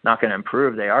to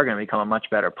improve. They are going to become a much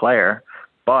better player,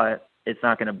 but it's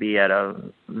not going to be at a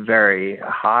very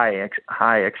high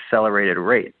accelerated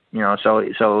rate.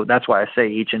 So that's why I say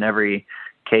each and every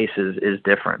case is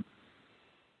different.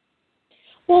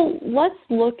 Well, let's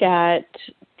look at,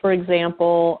 for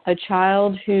example, a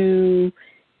child who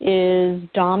is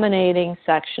dominating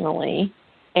sectionally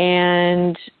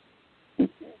and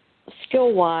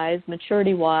skill-wise,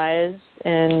 maturity-wise,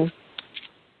 and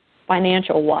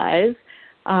financial-wise,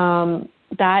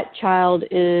 that child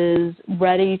is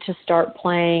ready to start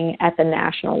playing at the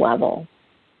national level.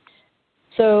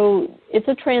 So it's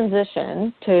a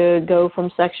transition to go from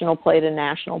sectional play to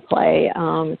national play.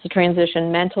 It's a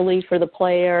transition mentally for the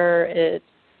player. It's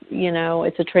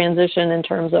a transition in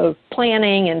terms of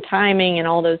planning and timing and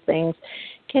all those things.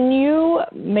 Can you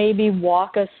maybe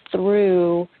walk us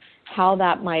through how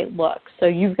that might look? So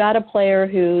you've got a player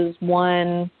who's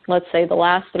won, let's say, the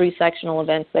last 3 sectional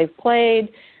events they've played.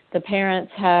 The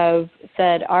parents have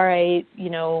said, all right,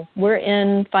 we're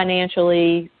in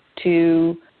financially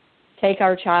to take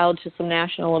our child to some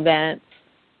national events.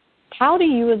 How do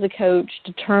you as a coach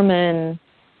determine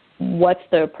what's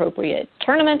the appropriate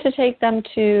tournament to take them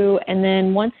to? And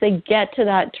then once they get to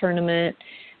that tournament,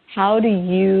 how do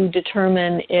you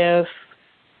determine if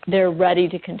they're ready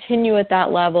to continue at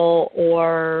that level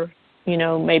or,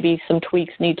 maybe some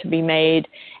tweaks need to be made?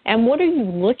 And what are you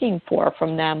looking for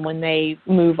from them when they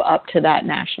move up to that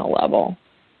national level?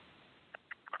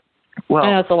 Well, I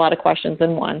know it's a lot of questions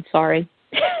in one. Sorry.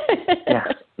 Yeah,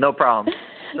 no problem.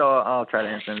 So I'll try to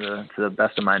answer them to the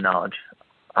best of my knowledge,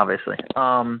 obviously.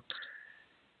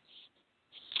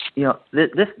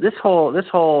 This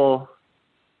whole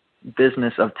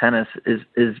business of tennis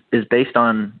is based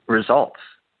on results.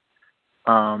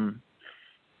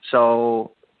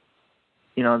 So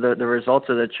the results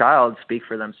of the child speak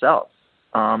for themselves.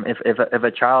 If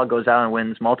a child goes out and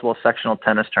wins multiple sectional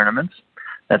tennis tournaments,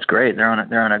 that's great. They're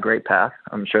on a great path.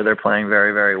 I'm sure they're playing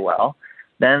very, very well.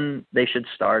 Then they should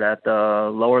start at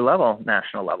the lower level,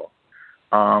 national level.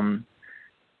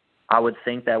 I would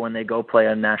think that when they go play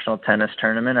a national tennis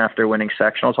tournament after winning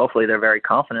sectionals, hopefully they're very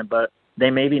confident, but they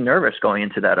may be nervous going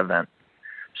into that event.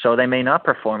 So they may not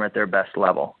perform at their best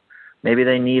level. Maybe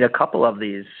they need a couple of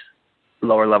these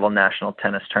lower level national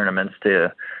tennis tournaments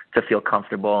to feel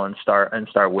comfortable and start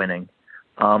winning.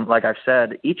 Like I've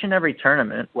said, each and every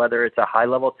tournament, whether it's a high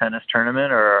level tennis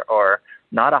tournament or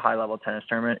not a high level tennis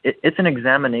tournament, it's an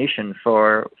examination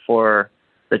for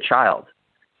the child.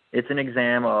 It's an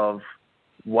exam of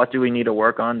what do we need to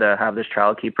work on to have this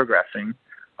child keep progressing?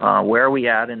 Where are we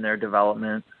at in their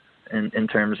development in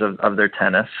terms of their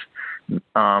tennis?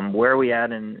 Where are we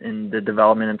at in the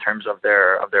development in terms of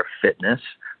their fitness?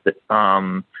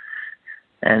 And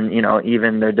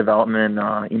even their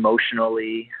development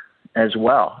emotionally as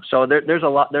well. So there's a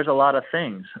lot of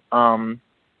things.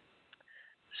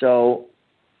 So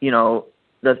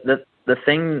the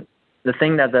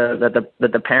thing that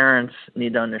the parents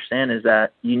need to understand is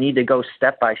that you need to go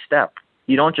step by step.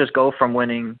 You don't just go from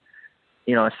winning,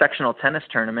 a sectional tennis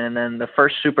tournament and then the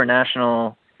first super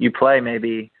national you play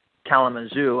maybe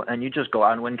Kalamazoo and you just go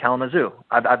out and win Kalamazoo.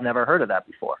 I've never heard of that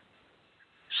before.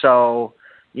 So,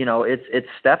 it's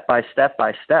step by step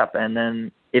by step. And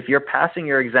then if you're passing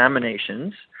your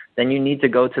examinations, then you need to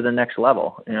go to the next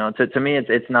level. To me,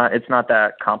 it's not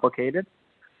that complicated.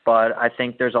 But I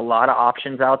think there's a lot of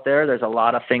options out there. There's a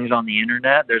lot of things on the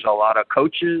internet. There's a lot of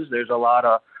coaches. There's a lot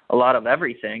of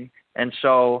everything. And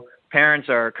so parents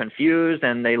are confused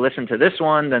and they listen to this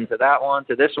one, then to that one,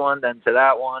 to this one, then to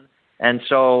that one. And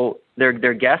so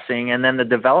they're guessing, and then the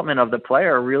development of the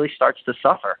player really starts to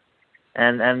suffer.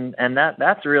 And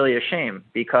that's really a shame,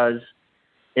 because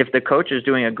if the coach is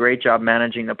doing a great job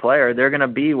managing the player, they're going to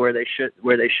be where they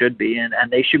should be, and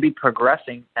they should be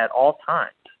progressing at all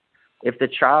times. If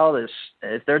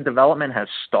their development has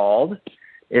stalled,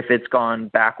 if it's gone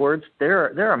backwards,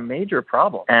 they're a major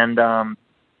problem. And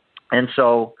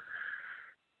so,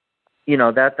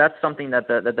 that's something that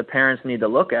the parents need to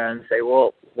look at and say,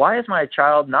 well, why is my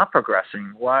child not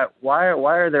progressing? Why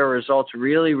are their results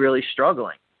really, really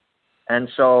struggling? And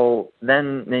so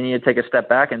then they need to take a step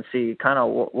back and see kind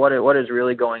of what is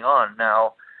really going on.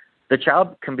 Now, the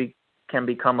child can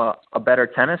become a better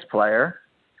tennis player,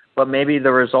 but maybe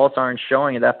the results aren't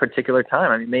showing at that particular time.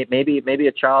 I mean, maybe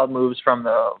a child moves from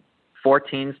the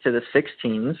 14s to the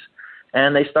 16s,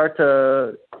 and they start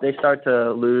to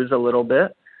lose a little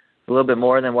bit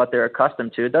more than what they're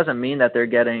accustomed to. It doesn't mean that they're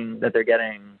getting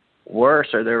worse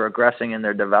or they're regressing in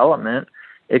their development.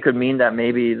 It could mean that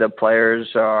maybe the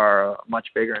players are much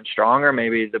bigger and stronger.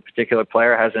 Maybe the particular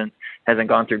player hasn't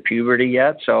gone through puberty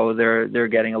yet, so they're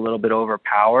getting a little bit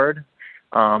overpowered.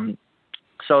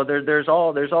 So there's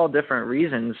all different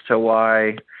reasons to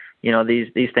why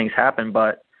these things happen.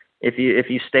 But if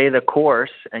you stay the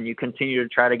course and you continue to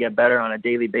try to get better on a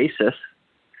daily basis,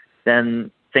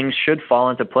 then things should fall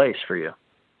into place for you.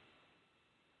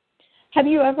 Have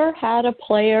you ever had a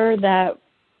player that,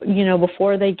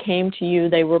 before they came to you,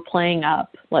 they were playing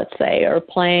up, let's say, or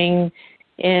playing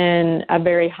in a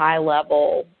very high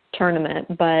level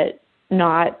tournament, but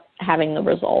not having the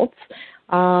results?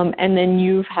 And then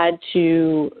you've had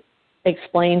to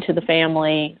explain to the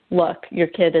family, look, your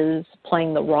kid is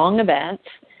playing the wrong events.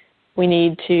 We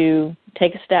need to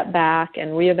take a step back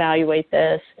and reevaluate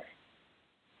this.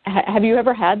 Have you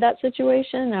ever had that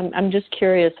situation? I'm just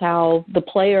curious how the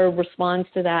player responds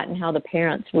to that and how the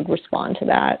parents would respond to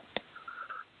that.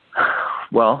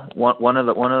 Well, one of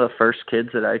the first kids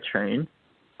that I trained,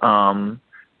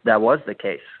 that was the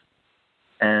case.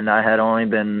 And I had only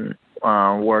been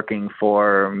working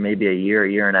for maybe a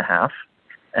year and a half.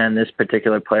 And this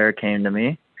particular player came to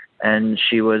me, and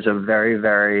she was a very,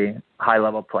 very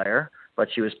high-level player, but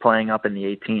she was playing up in the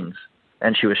 18s,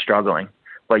 and she was struggling.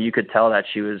 But you could tell that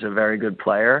she was a very good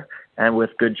player, and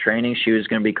with good training, she was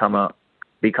going to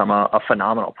become a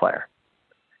phenomenal player.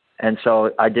 And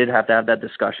so I did have to have that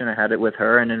discussion. I had it with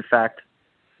her, and in fact,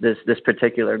 this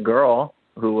particular girl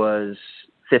who was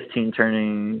 15,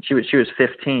 she was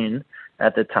 15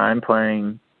 at the time,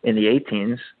 playing in the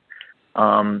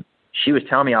 18s. She was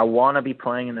telling me, I want to be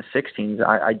playing in the 16s.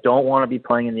 I don't want to be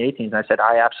playing in the 18s. I said,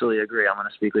 I absolutely agree. I'm going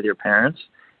to speak with your parents,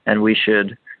 and we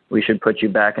should put you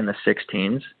back in the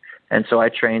 16s. And so I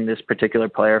trained this particular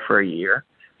player for a year.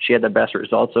 She had the best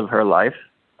results of her life.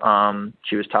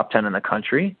 She was top 10 in the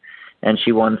country, and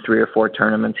she won 3 or 4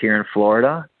 tournaments here in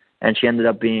Florida, and she ended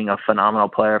up being a phenomenal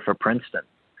player for Princeton.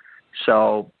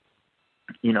 So,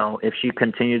 if she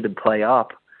continued to play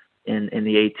up in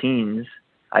the 18s,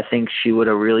 I think she would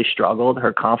have really struggled.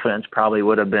 Her confidence probably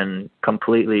would have been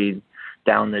completely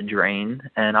down the drain,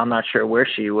 and I'm not sure where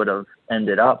she would have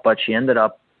ended up, but she ended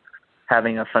up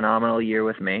having a phenomenal year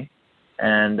with me,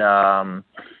 and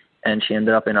she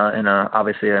ended up in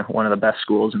obviously one of the best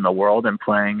schools in the world and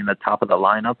playing in the top of the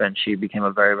lineup, and she became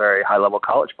a very, very high-level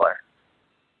college player.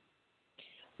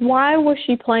 Why was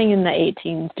she playing in the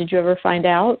 18s? Did you ever find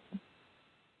out?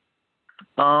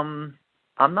 I'm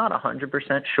not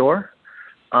 100% sure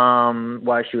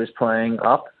why she was playing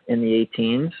up in the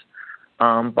 18s.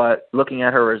 But looking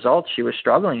at her results, she was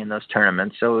struggling in those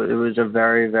tournaments. So it was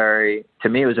to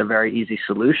me, it was a very easy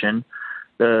solution.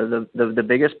 The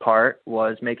biggest part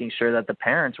was making sure that the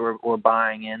parents were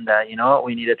buying in that,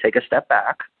 we need to take a step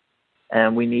back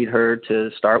and we need her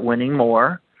to start winning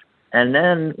more. And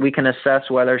then we can assess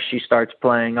whether she starts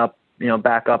playing up,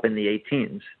 back up in the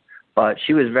 18s. But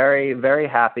she was very, very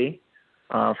happy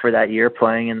for that year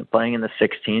playing in the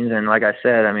 16s. And like I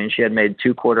said, she had made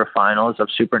 2 quarterfinals of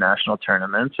super national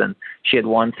tournaments, and she had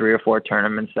won 3 or 4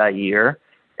 tournaments that year.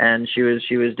 And she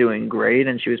was doing great,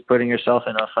 and she was putting herself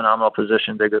in a phenomenal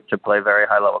position to play very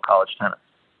high-level college tennis.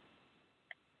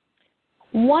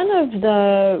 One of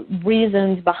the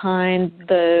reasons behind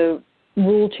the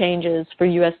rule changes for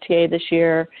USTA this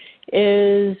year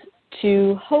is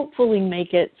to hopefully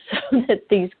make it so that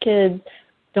these kids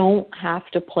don't have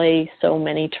to play so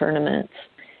many tournaments.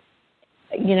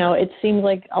 It seems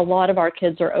like a lot of our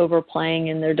kids are overplaying,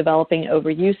 and they're developing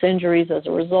overuse injuries as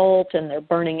a result, and they're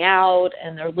burning out,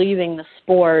 and they're leaving the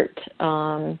sport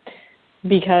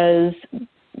because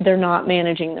they're not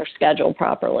managing their schedule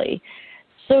properly.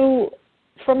 So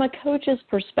from a coach's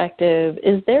perspective,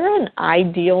 is there an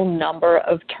ideal number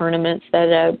of tournaments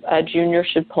that a junior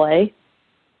should play?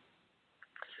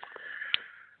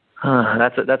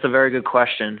 That's a very good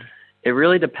question. It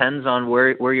really depends on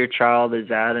where your child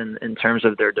is at in terms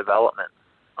of their development.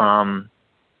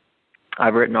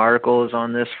 I've written articles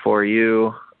on this for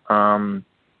you,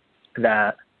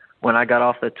 that when I got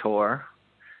off the tour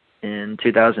in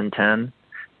 2010,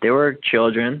 there were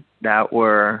children that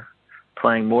were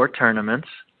playing more tournaments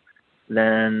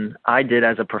than I did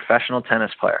as a professional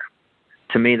tennis player.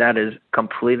 To me, that is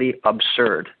completely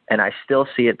absurd, and I still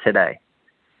see it today.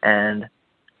 And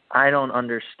I don't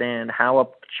understand how a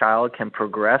child can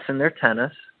progress in their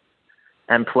tennis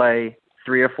and play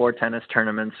 3 or 4 tennis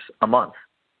tournaments a month.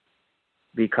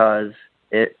 Because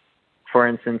for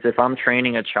instance, if I'm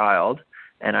training a child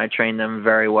and I train them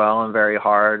very well and very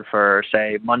hard for,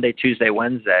 say, Monday, Tuesday,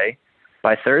 Wednesday,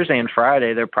 by Thursday and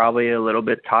Friday, they're probably a little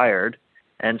bit tired.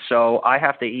 And so I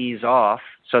have to ease off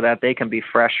so that they can be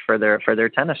fresh for their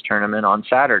tennis tournament on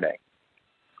Saturday.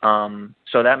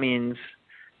 So that means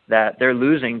that they're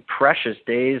losing precious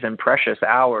days and precious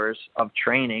hours of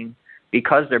training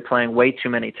because they're playing way too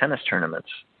many tennis tournaments.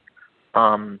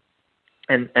 And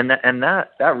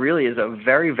that really is a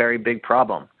very, very big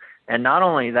problem. And not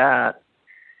only that,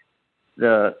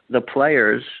 the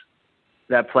players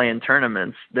that play in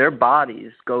tournaments, their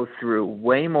bodies go through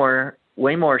way more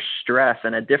stress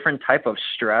and a different type of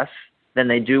stress than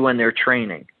they do when they're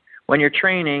training. When you're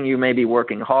training, you may be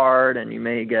working hard and you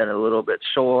may get a little bit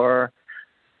sore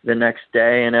the next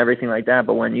day and everything like that.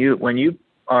 But when you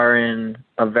are in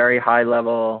a very high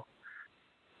level,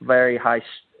 very high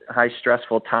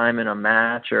stressful time in a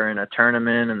match or in a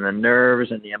tournament, and the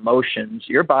nerves and the emotions,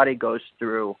 your body goes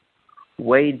through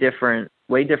way different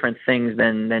things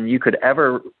than you could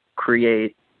ever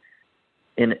create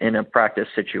in a practice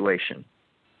situation.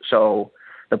 So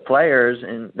the players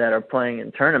that are playing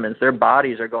in tournaments, their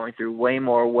bodies are going through way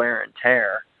more wear and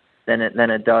tear than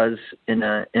it does in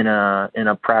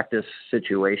a practice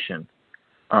situation.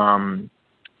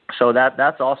 So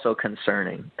that's also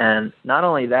concerning. And not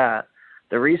only that,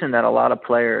 the reason that a lot of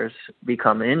players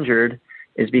become injured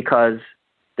is because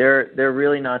they're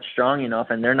really not strong enough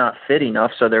and they're not fit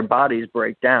enough, so their bodies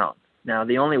break down. Now,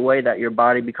 the only way that your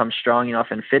body becomes strong enough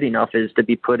and fit enough is to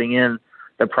be putting in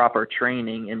the proper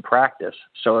training in practice.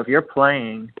 So if you're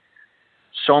playing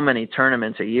so many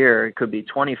tournaments a year, it could be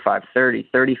 25, 30,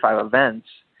 35 events,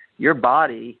 your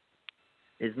body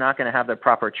is not going to have the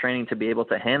proper training to be able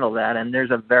to handle that. And there's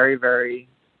a very, very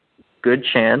good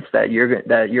chance that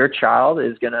your child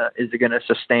is gonna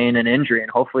sustain an injury. And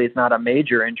hopefully it's not a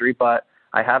major injury, but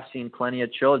I have seen plenty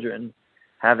of children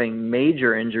having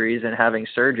major injuries and having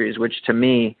surgeries, which to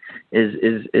me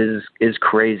is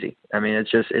crazy. I mean,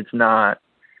 it's not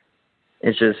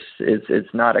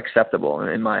acceptable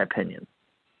in my opinion.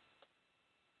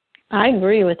 I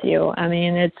agree with you. I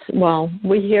mean,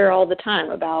 we hear all the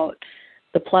time about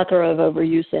the plethora of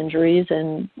overuse injuries,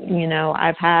 and,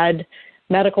 I've had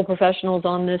medical professionals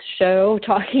on this show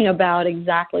talking about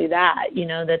exactly that,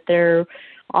 that they're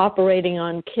operating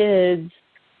on kids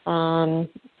and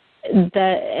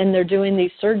they're doing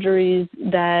these surgeries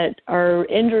that are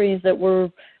injuries that were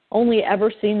only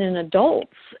ever seen in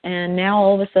adults. And now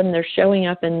all of a sudden they're showing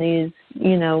up in these,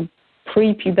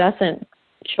 prepubescent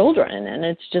children, and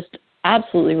it's just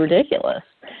absolutely ridiculous.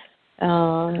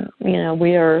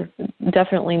 We are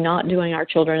definitely not doing our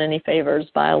children any favors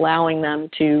by allowing them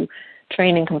to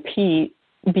train and compete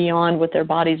beyond what their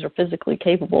bodies are physically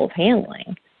capable of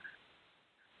handling.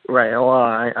 Right. Well,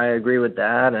 I agree with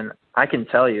that, and I can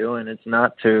tell you, and it's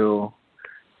not to,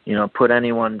 put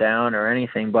anyone down or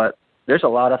anything, but there's a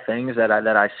lot of things that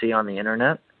I see on the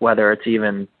internet, whether it's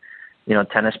even,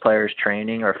 tennis players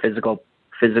training or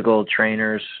physical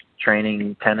trainers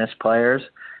training tennis players.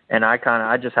 And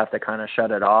I just have to kind of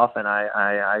shut it off, and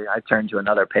I turn to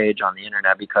another page on the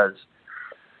internet, because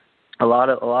a lot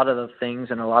of the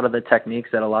things and a lot of the techniques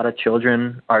that a lot of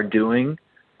children are doing,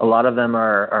 a lot of them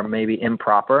are maybe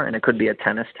improper, and it could be a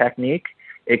tennis technique,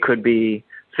 it could be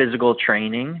physical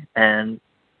training, and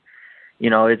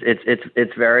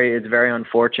it's very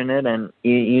unfortunate, and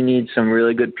you need some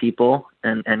really good people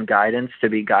and guidance to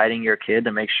be guiding your kid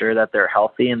to make sure that they're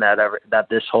healthy, and that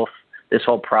this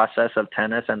whole process of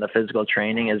tennis and the physical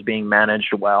training is being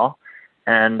managed well.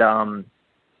 And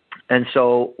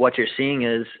so what you're seeing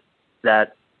is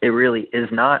that it really is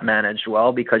not managed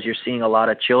well, because you're seeing a lot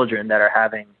of children that are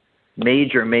having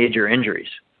major injuries.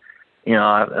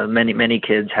 Many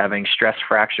kids having stress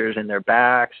fractures in their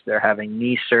backs. They're having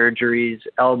knee surgeries,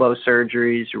 elbow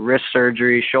surgeries, wrist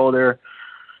surgeries, shoulder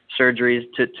surgeries.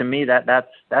 To me,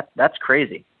 that's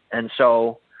crazy. And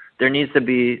so there needs to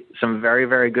be some very,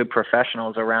 very good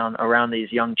professionals around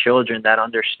these young children that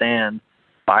understand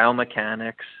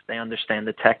biomechanics. They understand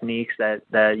the techniques that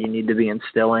you need to be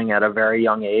instilling at a very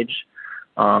young age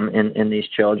in these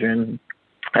children,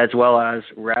 as well as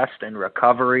rest and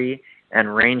recovery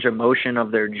and range of motion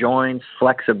of their joints,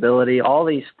 flexibility. All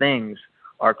these things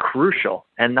are crucial.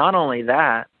 And not only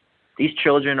that, these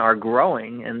children are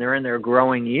growing, and they're in their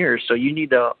growing years. So you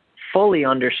need to fully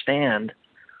understand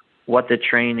what the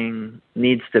training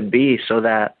needs to be so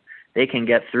that they can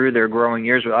get through their growing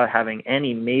years without having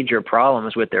any major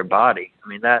problems with their body. I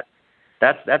mean, that's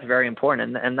very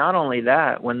important. And not only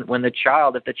that,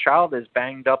 if the child is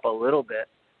banged up a little bit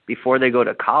before they go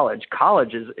to college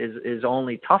is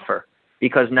only tougher,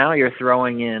 because now you're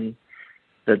throwing in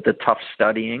the tough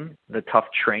studying, the tough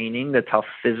training, the tough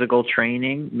physical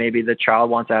training. Maybe the child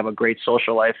wants to have a great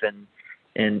social life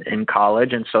in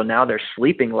college, and so now they're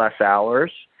sleeping less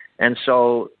hours. And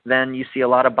so then you see a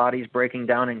lot of bodies breaking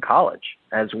down in college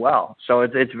as well. So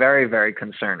it's very, very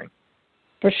concerning.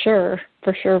 For sure.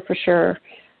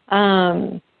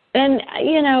 And,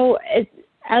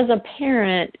 as a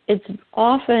parent, it's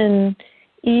often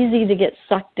easy to get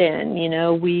sucked in.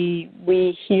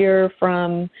 We hear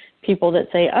from people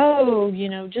that say,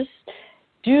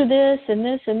 do this and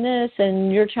this and this,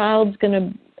 and your child's going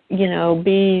to,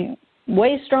 be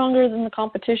way stronger than the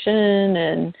competition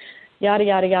and yada,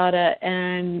 yada, yada.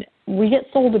 And we get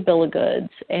sold a bill of goods.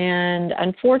 And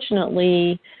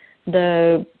unfortunately,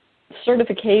 the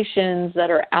certifications that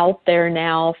are out there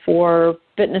now for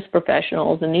fitness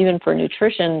professionals and even for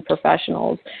nutrition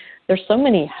professionals, there's so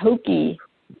many hokey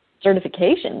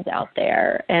certifications out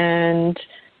there. And,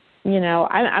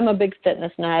 I'm a big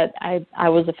fitness nut. I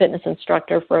was a fitness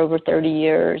instructor for over 30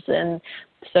 years. And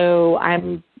so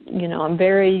I'm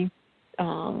very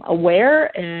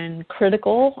aware and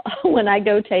critical when I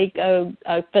go take a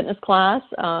fitness class.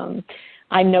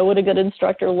 I know what a good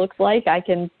instructor looks like. I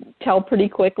can tell pretty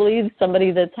quickly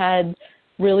somebody that's had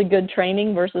really good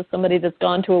training versus somebody that's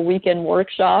gone to a weekend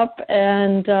workshop.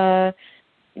 And,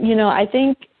 I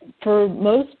think for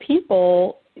most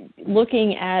people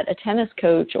looking at a tennis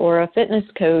coach or a fitness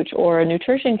coach or a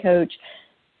nutrition coach,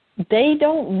 they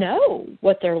don't know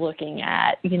what they're looking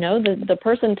at. The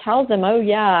person tells them, oh,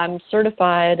 yeah, I'm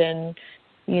certified, and,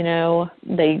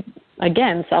 they,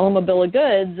 again, sell them a bill of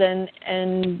goods,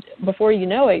 and before you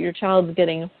know it, your child's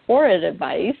getting horrid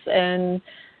advice and,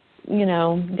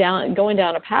 going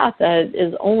down a path that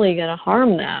is only going to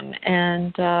harm them,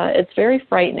 and it's very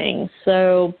frightening.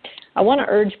 So I want to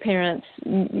urge parents,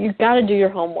 you've got to do your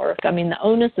homework. I mean, the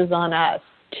onus is on us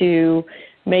to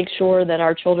make sure that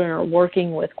our children are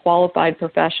working with qualified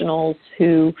professionals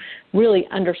who really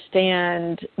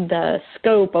understand the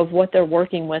scope of what they're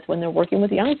working with when they're working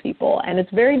with young people. And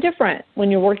it's very different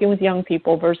when you're working with young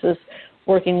people versus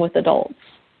working with adults.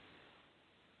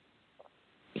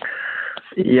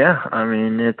 Yeah, I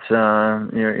mean, it's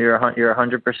you're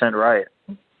 100% right.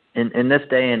 In this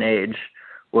day and age,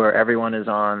 where everyone is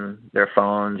on their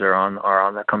phones or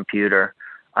on the computer,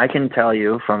 I can tell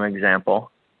you from example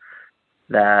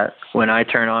that when I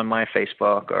turn on my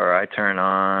Facebook or I turn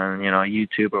on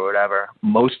YouTube or whatever,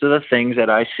 most of the things that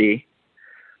I see,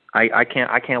 I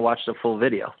can't watch the full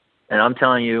video. And I'm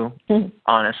telling you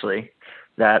honestly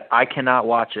that I cannot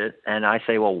watch it, and I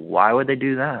say, well, why would they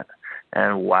do that?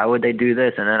 And why would they do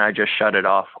this? And then I just shut it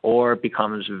off. Or it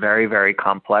becomes very, very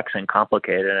complex and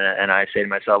complicated. And I say to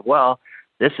myself, well,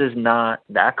 this is not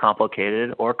that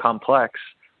complicated or complex.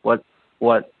 What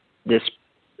this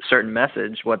certain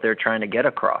message, what they're trying to get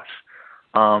across.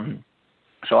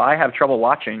 So I have trouble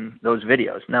watching those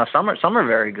videos. Now, some are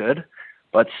very good,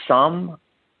 but some,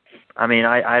 I mean,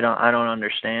 I don't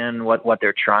understand what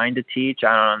they're trying to teach.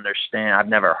 I don't understand. I've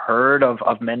never heard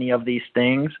of many of these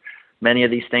things. Many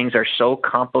of these things are so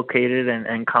complicated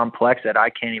and complex that I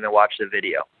can't even watch the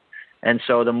video. And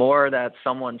so the more that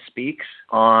someone speaks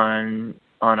on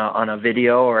a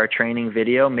video or a training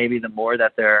video, maybe the more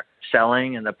that they're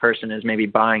selling and the person is maybe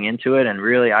buying into it. And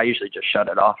really, I usually just shut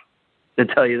it off, to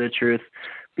tell you the truth,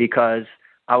 because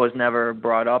I was never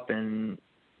brought up in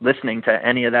listening to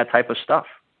any of that type of stuff.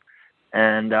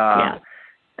 And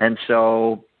and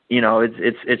so,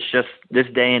 it's just this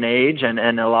day and age,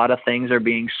 and a lot of things are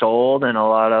being sold, and a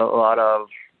lot of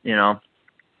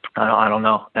I don't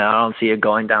know. I don't see it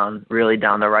going down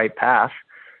the right path.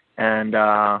 And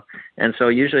so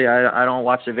usually I don't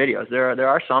watch the videos. There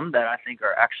are some that I think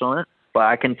are excellent, but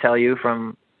I can tell you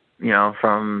from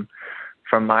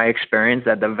my experience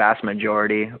that the vast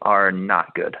majority are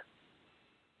not good.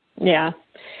 Yeah.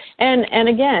 And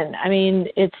again, I mean,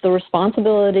 it's the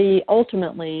responsibility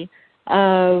ultimately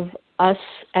of us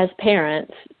as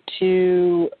parents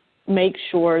to make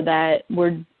sure that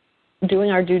we're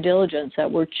doing our due diligence,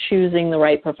 that we're choosing the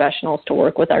right professionals to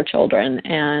work with our children.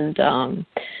 And,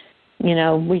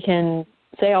 we can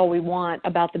say all we want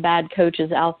about the bad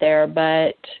coaches out there,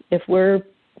 but if we're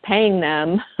paying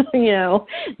them,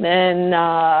 then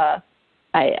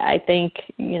I think,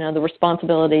 the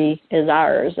responsibility is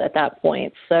ours at that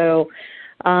point. So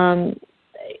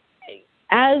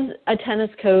as a tennis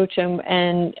coach,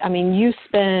 and I mean, you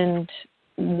spend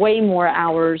way more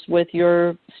hours with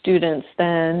your students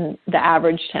than the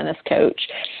average tennis coach.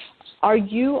 Are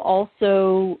you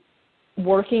also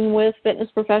working with fitness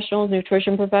professionals,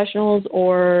 nutrition professionals,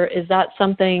 or is that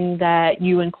something that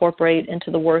you incorporate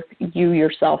into the work you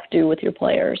yourself do with your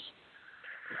players?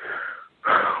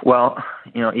 Well,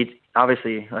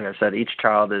 obviously, like I said, each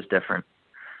child is different.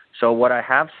 So what I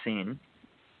have seen,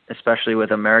 especially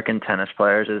with American tennis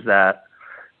players, is that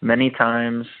many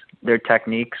times their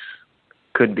techniques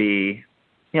could be,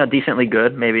 decently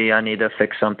good. Maybe I need to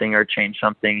fix something or change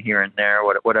something here and there,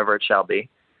 whatever it shall be.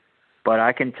 But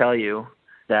I can tell you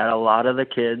that a lot of the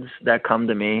kids that come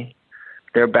to me,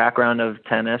 their background of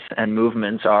tennis and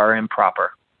movements are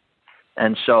improper.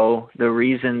 And so the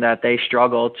reason that they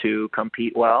struggle to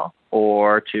compete well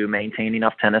or to maintain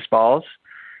enough tennis balls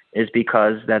is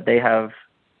because that they have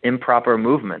improper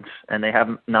movements and they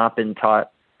have not been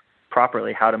taught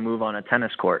properly how to move on a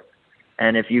tennis court.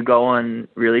 And if you go and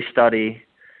really study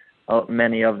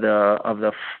many of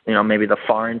the maybe the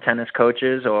foreign tennis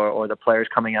coaches or the players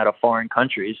coming out of foreign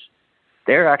countries,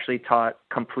 they're actually taught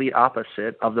complete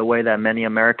opposite of the way that many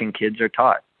American kids are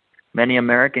taught. Many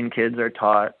American kids are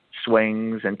taught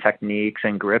swings and techniques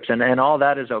and grips, and all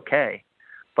that is okay.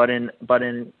 But in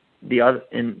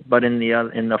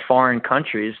the foreign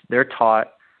countries, they're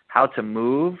taught how to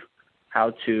move,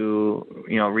 how to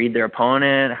read their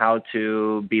opponent, how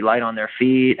to be light on their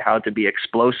feet, how to be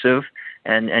explosive.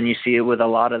 And you see it with a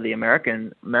lot of the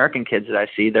American kids that I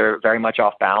see. They're very much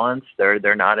off balance.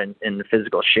 They're not in the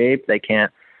physical shape. They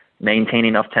can't maintain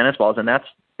enough tennis balls, and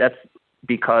that's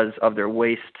because of their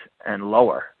waist and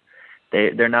lower.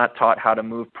 They're not taught how to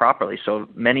move properly. So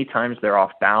many times they're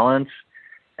off balance,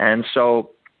 and so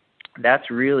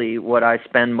that's really what I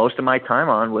spend most of my time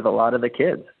on with a lot of the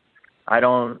kids. I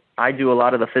do a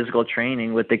lot of the physical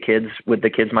training with the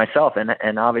kids myself,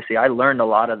 and obviously I learned a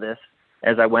lot of this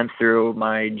as I went through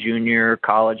my junior,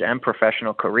 college, and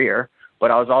professional career, but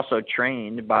I was also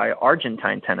trained by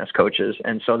Argentine tennis coaches,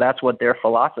 and so that's what their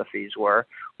philosophies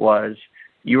was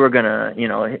you were going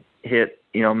to, hit,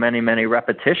 many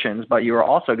repetitions, but you were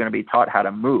also going to be taught how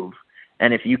to move.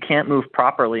 And if you can't move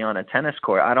properly on a tennis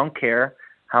court, I don't care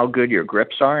how good your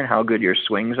grips are and how good your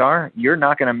swings are, you're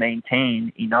not going to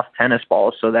maintain enough tennis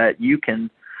balls so that you can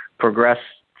progress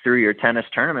through your tennis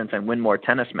tournaments and win more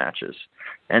tennis matches.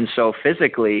 And so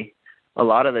physically, a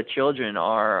lot of the children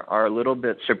are a little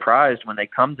bit surprised when they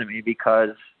come to me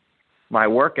because my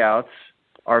workouts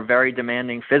are very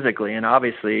demanding physically and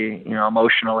obviously,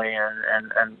 emotionally,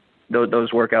 and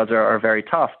those workouts are very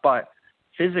tough. But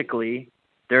physically,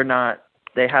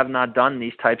 they have not done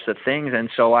these types of things, and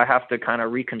so I have to kind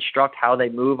of reconstruct how they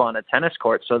move on a tennis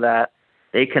court so that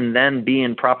they can then be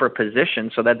in proper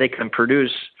position so that they can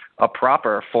produce a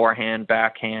proper forehand,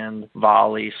 backhand,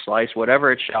 volley, slice,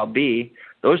 whatever it shall be.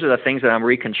 Those are the things that I'm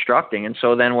reconstructing. And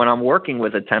so then when I'm working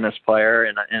with a tennis player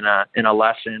in a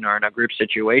lesson or in a group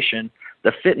situation,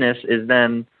 the fitness is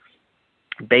then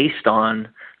based on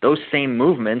those same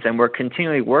movements, and we're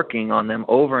continually working on them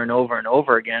over and over and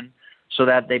over again so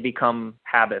that they become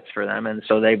habits for them and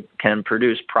so they can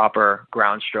produce proper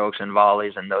ground strokes and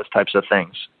volleys and those types of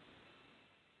things.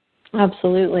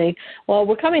 Absolutely. Well,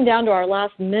 we're coming down to our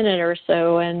last minute or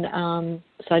so, and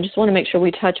so I just want to make sure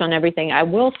we touch on everything. I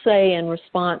will say in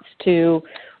response to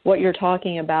what you're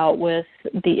talking about with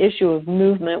the issue of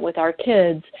movement with our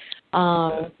kids,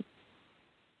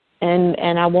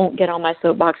 and I won't get on my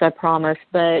soapbox, I promise,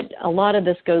 but a lot of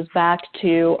this goes back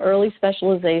to early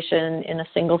specialization in a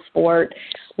single sport,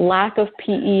 lack of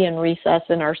PE and recess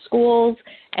in our schools,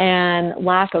 and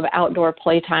lack of outdoor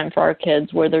playtime for our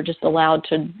kids where they're just allowed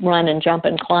to run and jump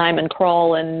and climb and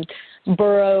crawl and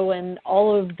burrow and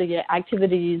all of the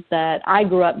activities that I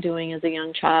grew up doing as a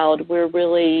young child. We're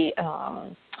really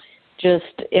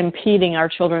just impeding our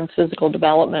children's physical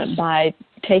development by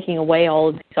taking away all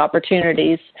of these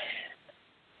opportunities.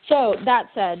 So that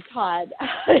said, Todd,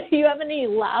 do you have any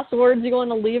last words you want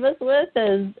to leave us with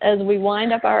as we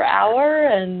wind up our hour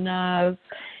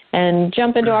and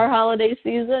jump into our holiday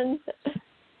season?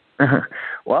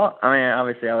 Well, I mean,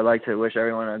 obviously, I would like to wish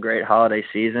everyone a great holiday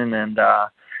season, and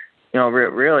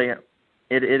really,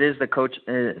 it is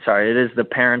the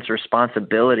parents'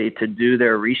 responsibility to do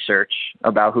their research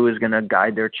about who is going to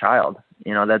guide their child.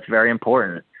 That's very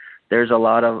important. There's a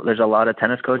lot of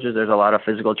tennis coaches. There's a lot of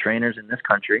physical trainers in this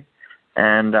country,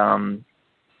 and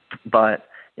but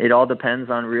it all depends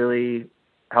on really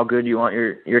how good you want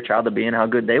your child to be and how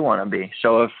good they want to be.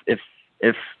 So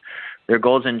if their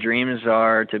goals and dreams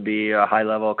are to be a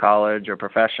high-level college or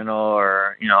professional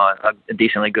or a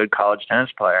decently good college tennis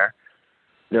player,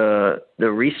 the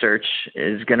research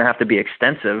is going to have to be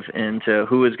extensive into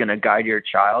who is going to guide your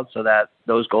child so that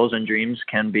those goals and dreams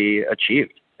can be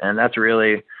achieved. And that's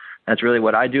really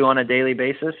what I do on a daily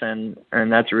basis, and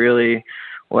that's really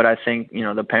what I think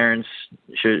the parents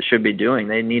should be doing.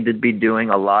 They need to be doing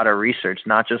a lot of research,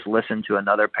 not just listen to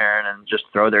another parent and just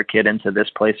throw their kid into this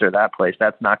place or that place.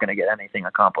 That's not going to get anything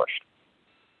accomplished.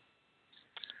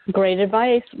 Great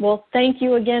advice. Well, thank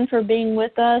you again for being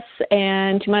with us.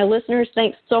 And to my listeners,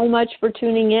 thanks so much for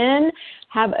tuning in.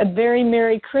 Have a very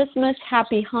Merry Christmas.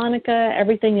 Happy Hanukkah.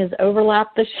 Everything is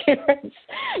overlapped this year.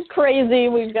 It's crazy.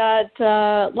 We've got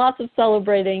lots of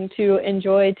celebrating to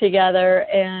enjoy together.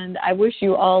 And I wish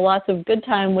you all lots of good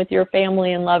time with your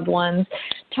family and loved ones.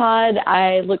 Todd,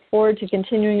 I look forward to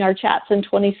continuing our chats in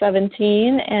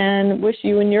 2017 and wish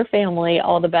you and your family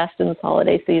all the best in this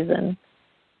holiday season.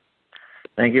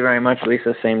 Thank you very much,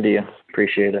 Lisa. Same to you.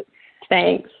 Appreciate it.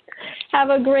 Thanks.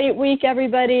 Have a great week,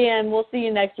 everybody, and we'll see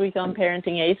you next week on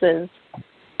Parenting Aces.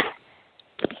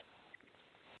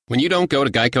 When you don't go to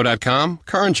Geico.com,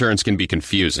 car insurance can be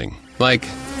confusing. Like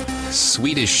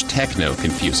Swedish techno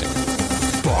confusing.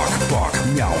 Bark, bark,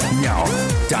 meow, meow.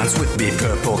 Dance with me,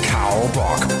 purple cow.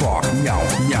 Bark, bark, meow,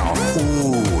 meow.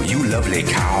 Ooh, you lovely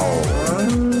cow.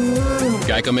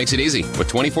 Geico makes it easy. With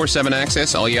 24/7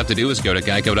 access, all you have to do is go to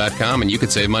Geico.com and you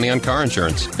could save money on car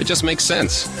insurance. It just makes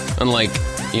sense. Unlike,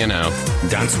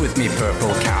 Dance with me,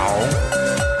 purple cow.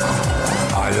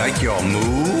 I like your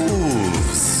move.